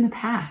moved in the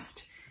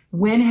past?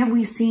 When have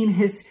we seen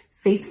his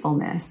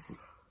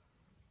faithfulness?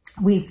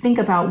 We think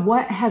about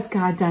what has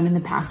God done in the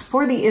past.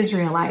 For the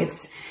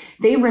Israelites,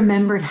 they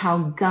remembered how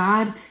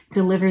God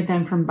delivered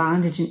them from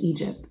bondage in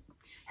Egypt.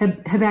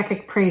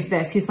 Habakkuk prays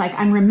this. He's like,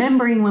 I'm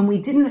remembering when we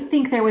didn't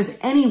think there was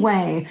any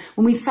way,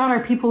 when we thought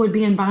our people would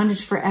be in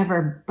bondage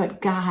forever.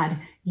 But God,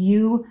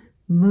 you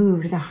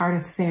moved the heart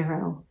of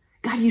Pharaoh.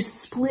 God, you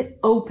split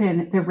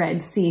open the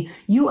Red Sea.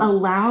 You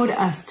allowed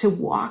us to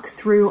walk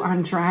through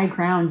on dry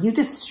ground. You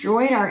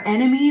destroyed our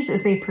enemies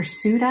as they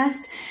pursued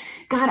us.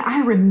 God,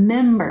 I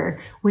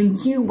remember when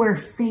you were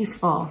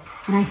faithful,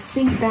 and I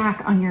think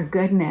back on your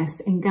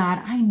goodness, and God,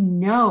 I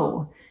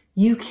know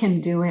you can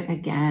do it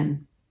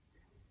again.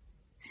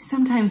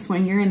 Sometimes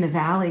when you're in the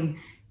valley,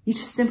 you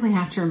just simply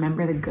have to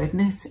remember the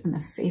goodness and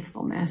the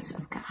faithfulness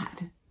of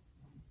God.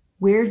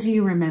 Where do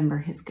you remember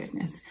his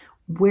goodness?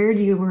 Where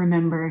do you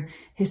remember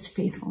his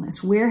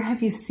faithfulness? Where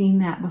have you seen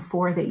that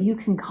before that you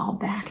can call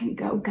back and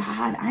go,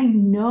 God, I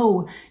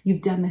know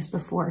you've done this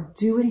before.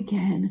 Do it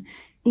again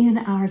in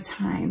our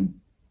time.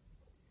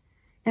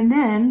 And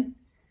then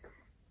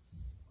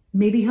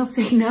maybe he'll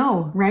say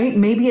no, right?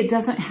 Maybe it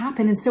doesn't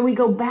happen. And so we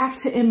go back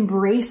to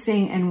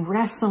embracing and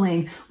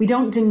wrestling. We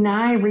don't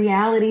deny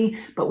reality,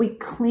 but we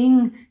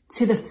cling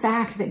to the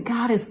fact that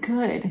God is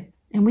good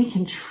and we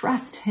can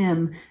trust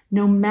him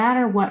no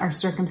matter what our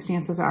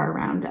circumstances are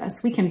around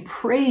us. We can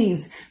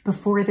praise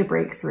before the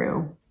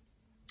breakthrough.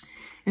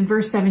 And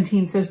verse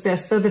 17 says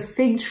this, though the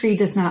fig tree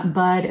does not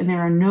bud and there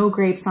are no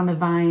grapes on the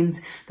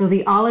vines, though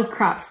the olive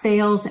crop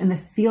fails and the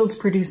fields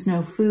produce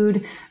no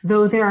food,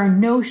 though there are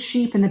no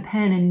sheep in the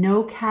pen and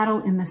no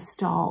cattle in the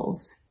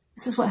stalls.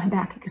 This is what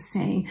Habakkuk is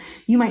saying.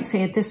 You might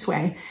say it this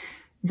way,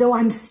 though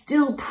I'm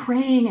still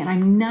praying and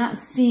I'm not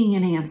seeing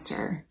an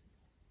answer.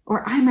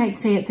 Or I might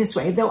say it this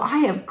way, though I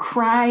have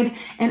cried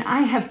and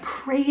I have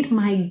prayed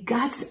my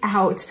guts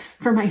out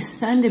for my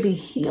son to be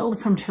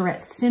healed from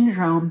Tourette's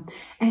syndrome,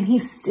 and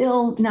he's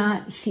still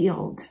not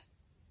healed.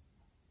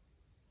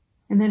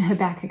 And then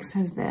Habakkuk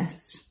says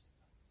this,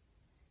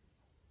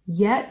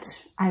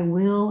 yet I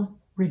will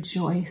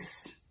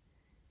rejoice.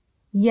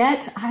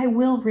 Yet I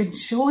will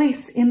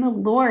rejoice in the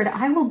Lord.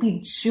 I will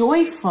be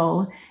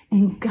joyful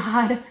in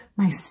God,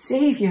 my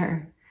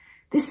Savior.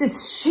 This is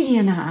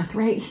Sheanath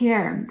right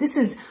here. This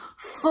is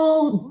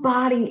full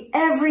body,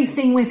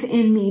 everything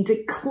within me,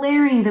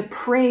 declaring the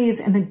praise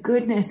and the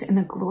goodness and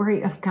the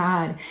glory of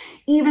God.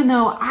 Even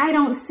though I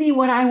don't see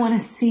what I want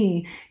to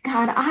see,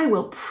 God, I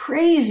will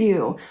praise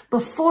you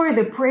before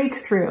the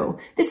breakthrough.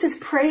 This is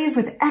praise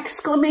with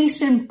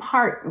exclamation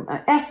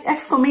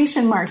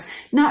marks,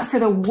 not for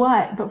the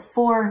what, but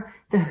for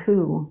the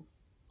who.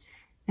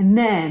 And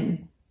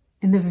then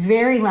in the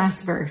very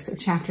last verse of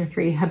chapter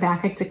 3,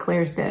 Habakkuk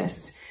declares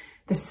this,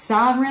 the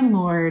sovereign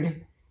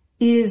Lord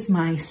is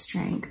my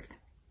strength.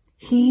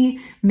 He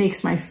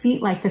makes my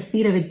feet like the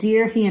feet of a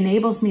deer. He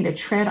enables me to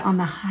tread on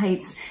the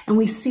heights. And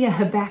we see a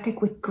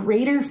Habakkuk with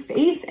greater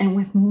faith and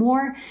with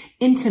more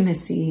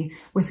intimacy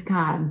with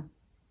God.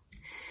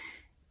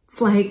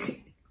 It's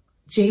like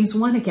James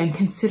 1 again,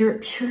 consider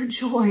it pure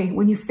joy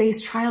when you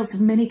face trials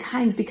of many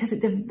kinds because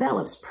it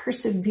develops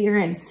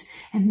perseverance.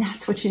 And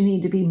that's what you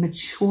need to be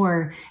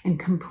mature and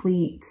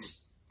complete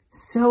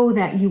so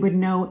that you would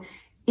know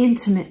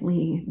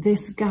intimately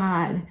this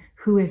God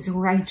who is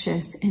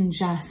righteous and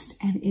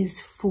just and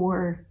is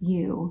for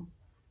you.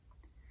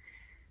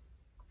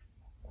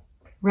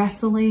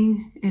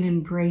 Wrestling and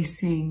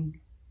embracing,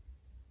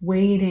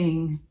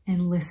 waiting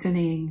and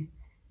listening,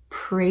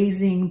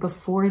 praising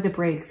before the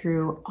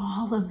breakthrough,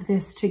 all of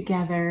this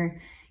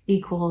together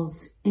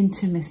equals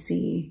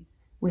intimacy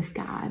with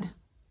God.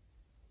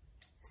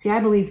 See,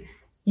 I believe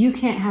you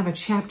can't have a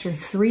chapter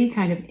 3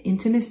 kind of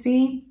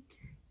intimacy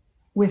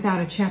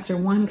without a chapter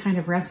 1 kind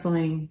of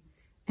wrestling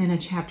and a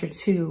chapter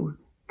 2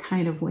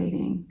 kind of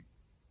waiting.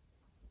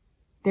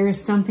 There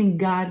is something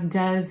God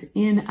does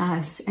in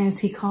us as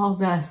he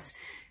calls us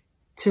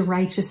to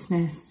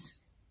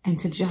righteousness and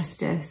to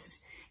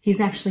justice. He's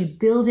actually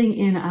building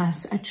in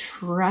us a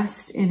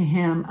trust in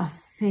him, a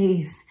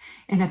faith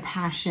and a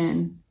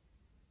passion.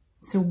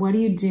 So what do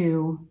you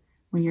do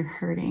when you're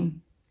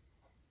hurting?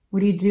 What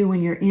do you do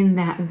when you're in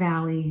that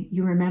valley?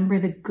 You remember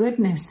the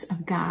goodness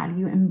of God.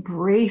 You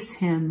embrace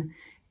him.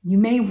 You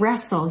may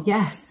wrestle,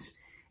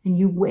 yes, and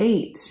you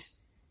wait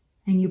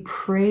and you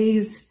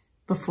praise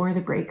before the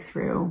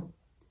breakthrough.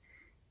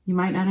 You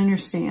might not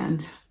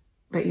understand,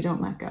 but you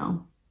don't let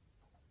go.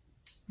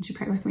 Would you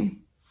pray with me?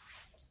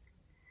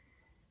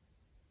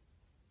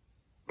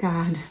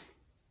 God,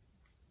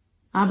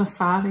 Abba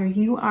Father,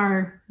 you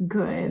are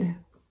good.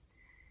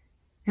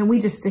 And we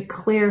just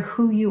declare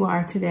who you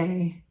are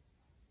today.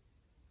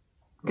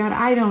 God,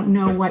 I don't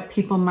know what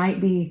people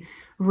might be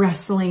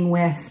wrestling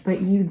with,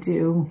 but you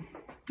do.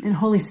 And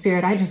Holy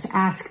Spirit, I just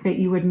ask that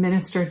you would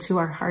minister to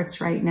our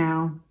hearts right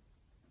now.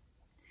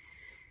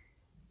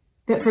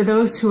 That for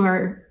those who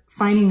are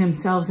finding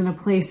themselves in a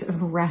place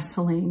of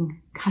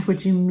wrestling, God,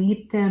 would you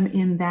meet them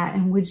in that?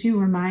 And would you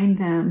remind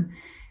them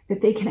that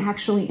they can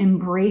actually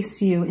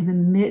embrace you in the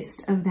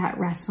midst of that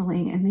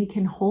wrestling, and they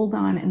can hold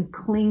on and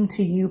cling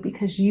to you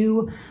because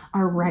you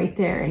are right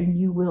there and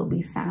you will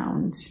be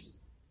found.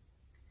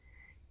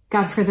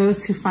 God, for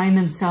those who find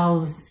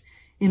themselves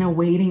in a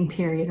waiting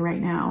period right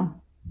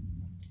now,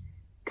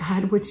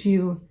 God, would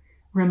you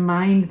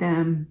remind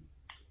them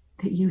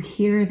that you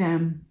hear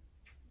them,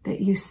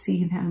 that you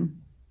see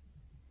them,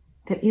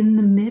 that in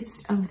the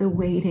midst of the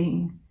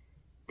waiting,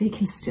 they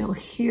can still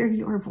hear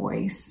your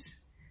voice.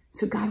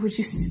 So God, would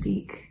you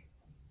speak?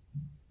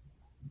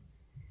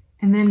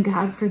 And then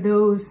God, for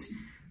those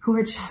who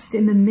are just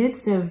in the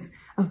midst of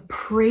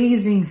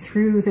praising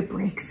through the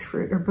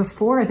breakthrough or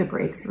before the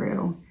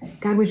breakthrough,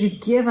 God, would you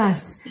give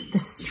us the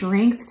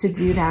strength to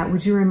do that?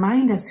 Would you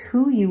remind us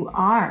who you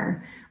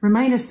are?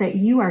 Remind us that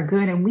you are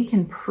good and we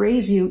can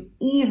praise you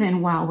even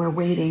while we're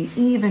waiting,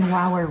 even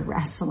while we're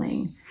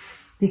wrestling,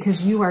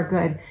 because you are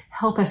good.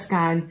 Help us,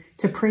 God,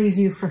 to praise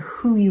you for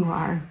who you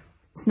are.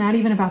 It's not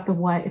even about the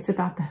what, it's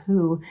about the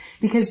who.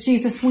 Because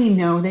Jesus, we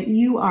know that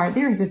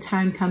there is a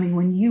time coming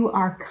when you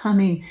are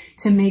coming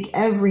to make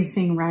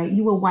everything right.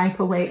 You will wipe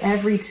away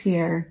every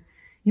tear.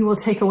 You will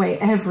take away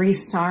every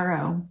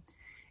sorrow.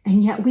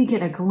 And yet we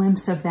get a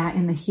glimpse of that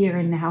in the here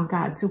and now,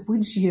 God. So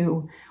would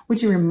you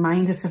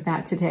remind us of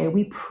that today?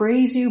 We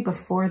praise you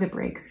before the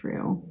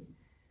breakthrough.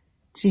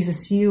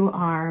 Jesus, you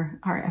are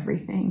our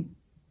everything.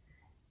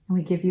 And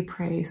we give you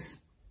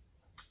praise.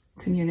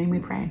 It's in your name we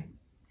pray.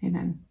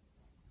 Amen.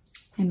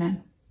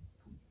 Amen.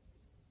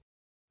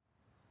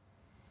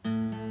 The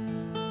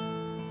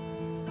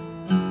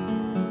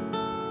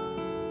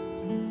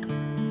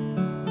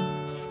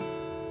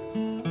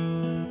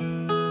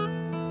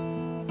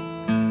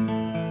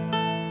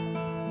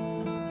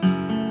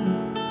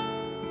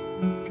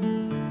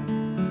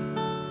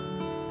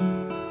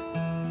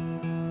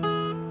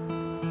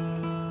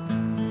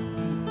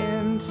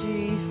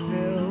empty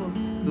filled,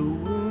 the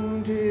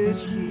wounded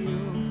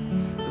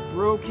healed, the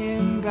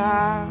broken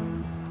bow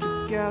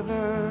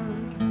together,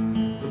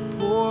 the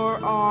poor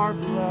are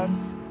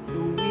blessed, the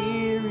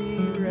weary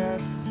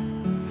rest.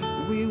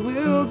 We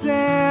will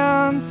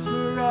dance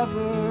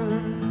forever.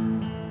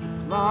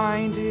 The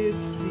blinded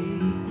see,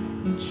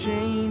 the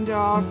chained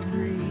are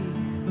free.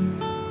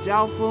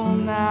 Doubtful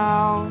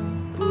now,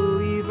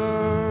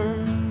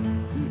 believer,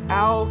 the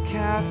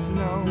outcast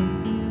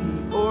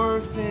known, the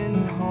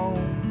orphan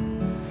home.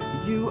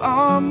 You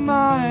are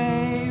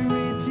my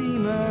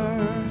Redeemer.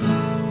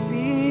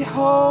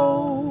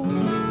 Behold,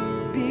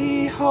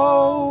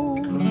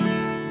 behold,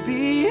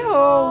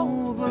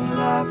 behold what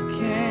love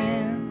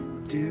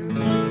can do.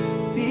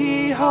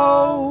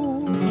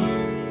 Behold,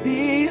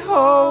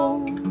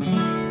 behold,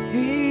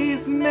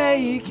 he's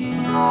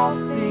making all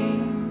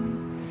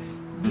things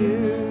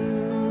new.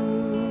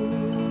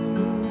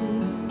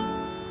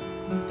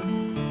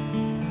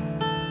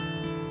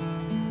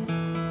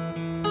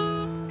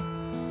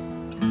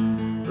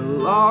 The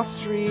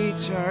lost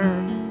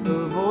return,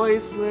 the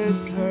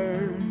voiceless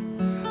heard,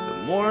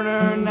 the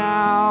mourner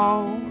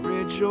now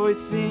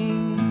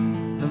rejoicing,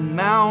 the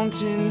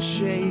mountains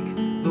shake,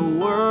 the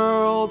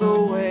world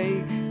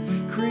awake,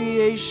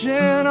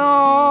 creation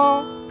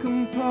all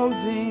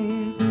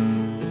composing,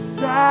 the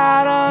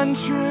sad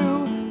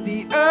untrue,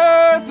 the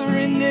earth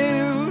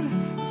renewed,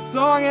 the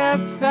song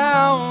has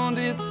found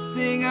its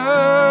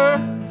singer,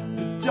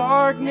 the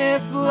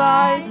darkness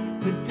light,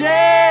 the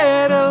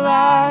dead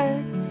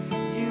alive.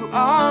 You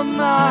are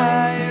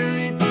my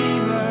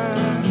Redeemer.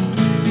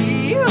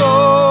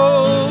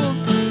 Behold,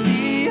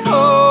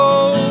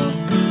 behold,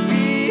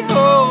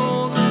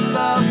 behold what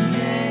love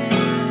can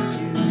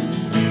do.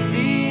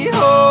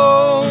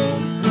 Behold,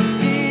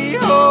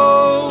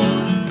 behold,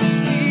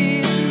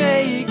 he's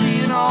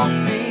making all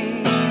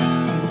things.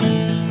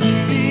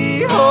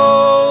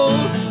 Behold,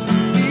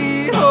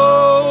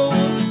 behold,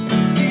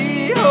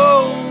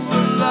 behold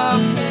what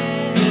love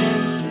can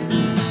do.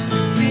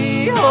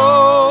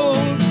 Behold,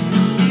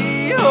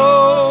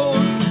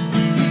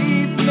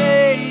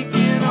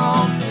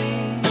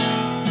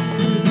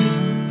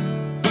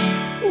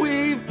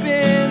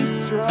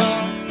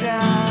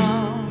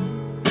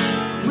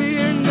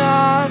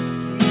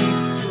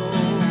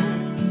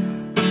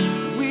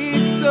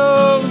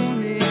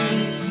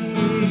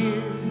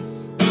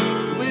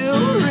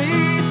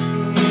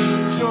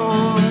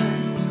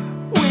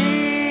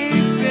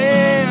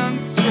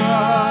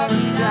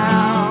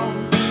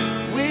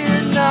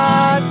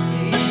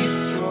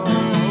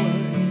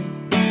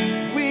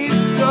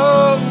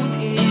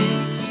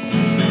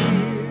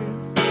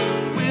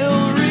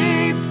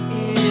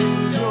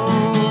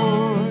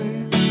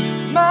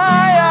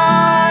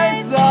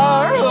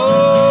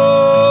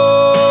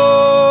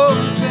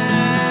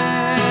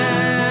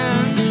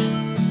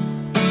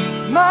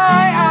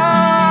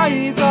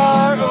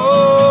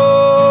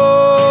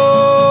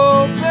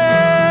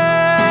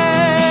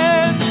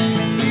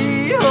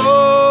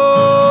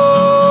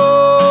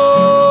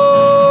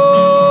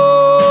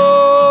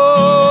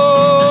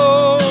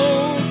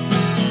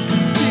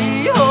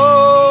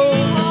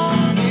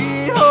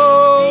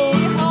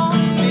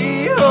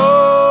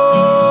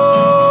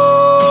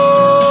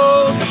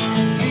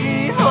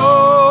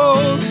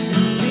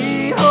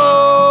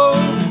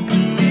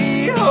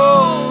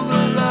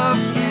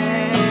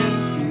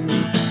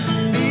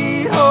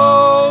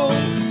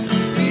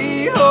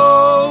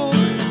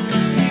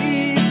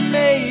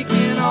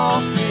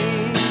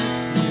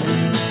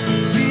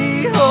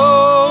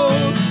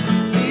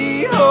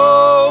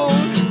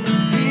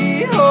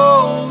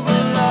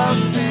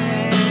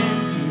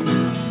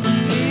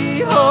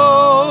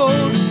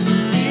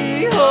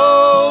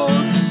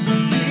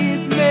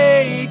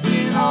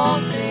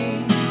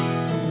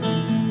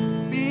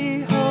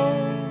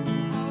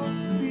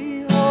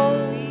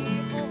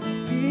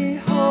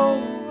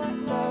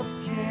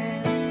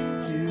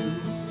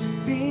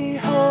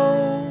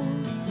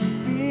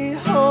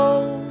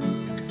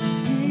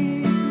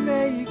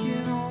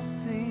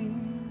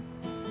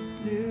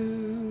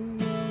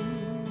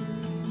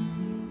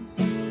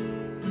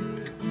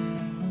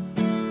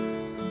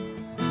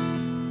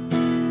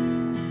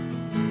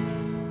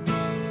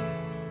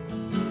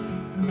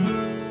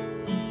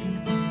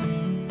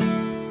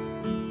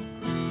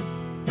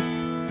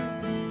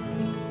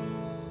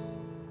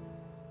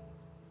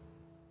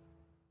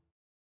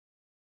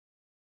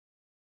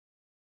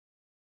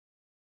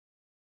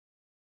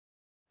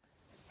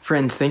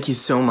 Friends, thank you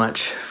so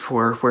much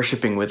for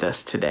worshiping with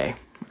us today.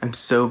 I'm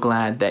so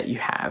glad that you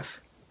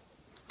have.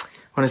 I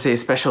want to say a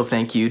special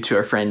thank you to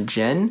our friend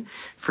Jen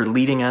for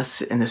leading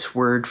us in this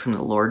word from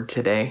the Lord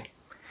today.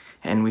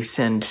 And we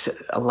send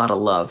a lot of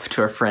love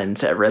to our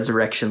friends at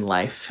Resurrection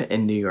Life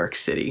in New York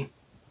City.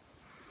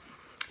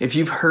 If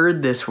you've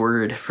heard this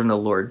word from the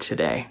Lord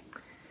today,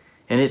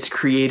 and it's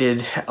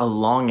created a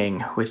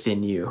longing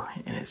within you,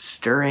 and it's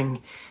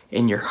stirring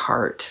in your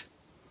heart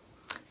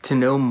to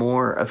know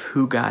more of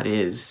who God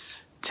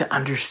is, to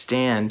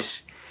understand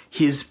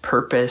his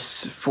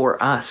purpose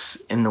for us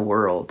in the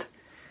world,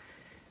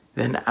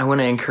 then I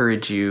want to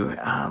encourage you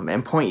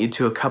and point you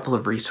to a couple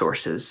of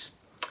resources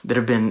that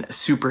have been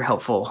super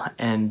helpful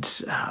and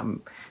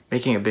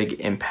making a big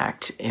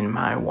impact in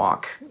my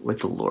walk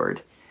with the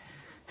Lord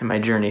and my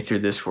journey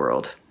through this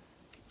world.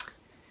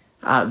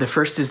 The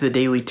first is the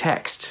daily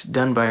text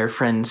done by our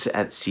friends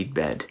at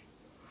Seedbed.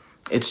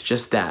 It's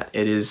just that.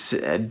 It is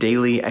a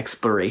daily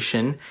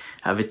exploration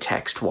of a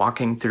text,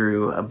 walking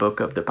through a book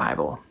of the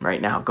Bible.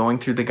 Right now, going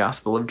through the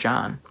Gospel of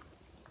John.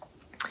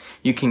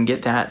 You can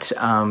get that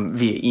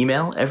via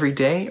email every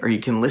day, or you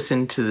can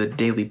listen to the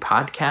daily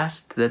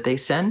podcast that they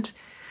send.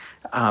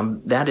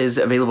 That is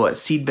available at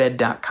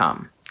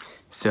seedbed.com.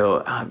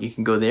 So you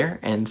can go there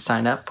and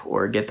sign up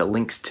or get the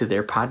links to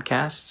their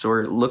podcasts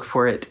or look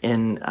for it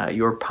in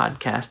your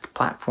podcast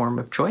platform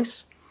of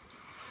choice.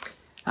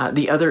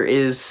 The other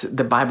is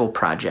the Bible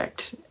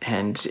Project,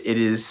 and it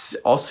is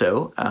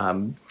also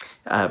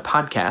a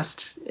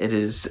podcast. It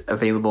is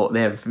available.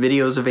 They have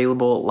videos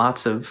available,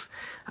 lots of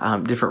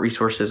different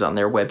resources on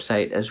their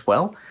website as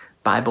well,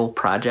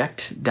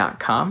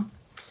 BibleProject.com.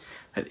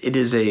 It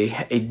is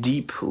a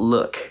deep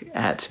look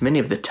at many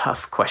of the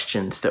tough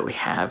questions that we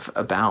have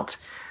about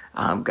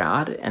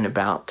God and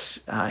about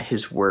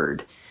his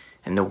word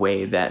and the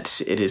way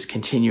that it is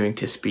continuing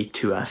to speak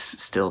to us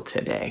still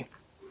today.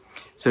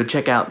 So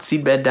check out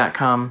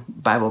seedbed.com,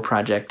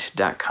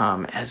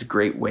 BibleProject.com as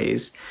great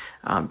ways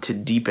to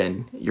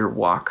deepen your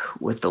walk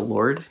with the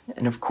Lord.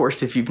 And of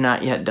course, if you've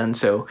not yet done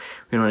so,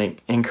 we want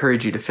to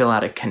encourage you to fill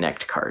out a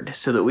Connect card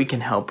so that we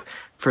can help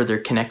further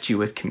connect you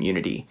with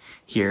community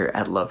here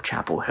at Love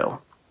Chapel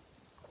Hill.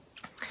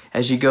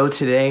 As you go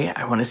today,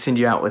 I want to send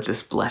you out with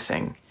this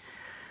blessing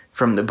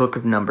from the book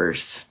of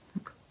Numbers.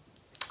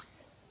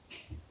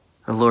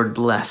 The Lord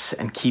bless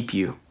and keep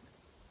you.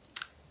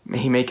 May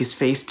he make his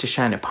face to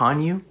shine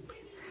upon you,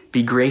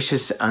 be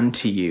gracious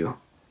unto you.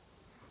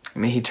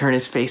 May he turn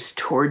his face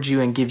towards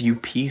you and give you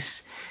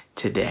peace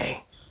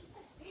today.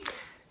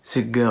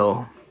 So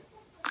go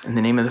in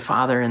the name of the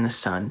Father and the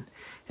Son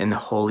and the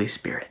Holy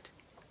Spirit.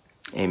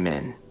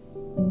 Amen.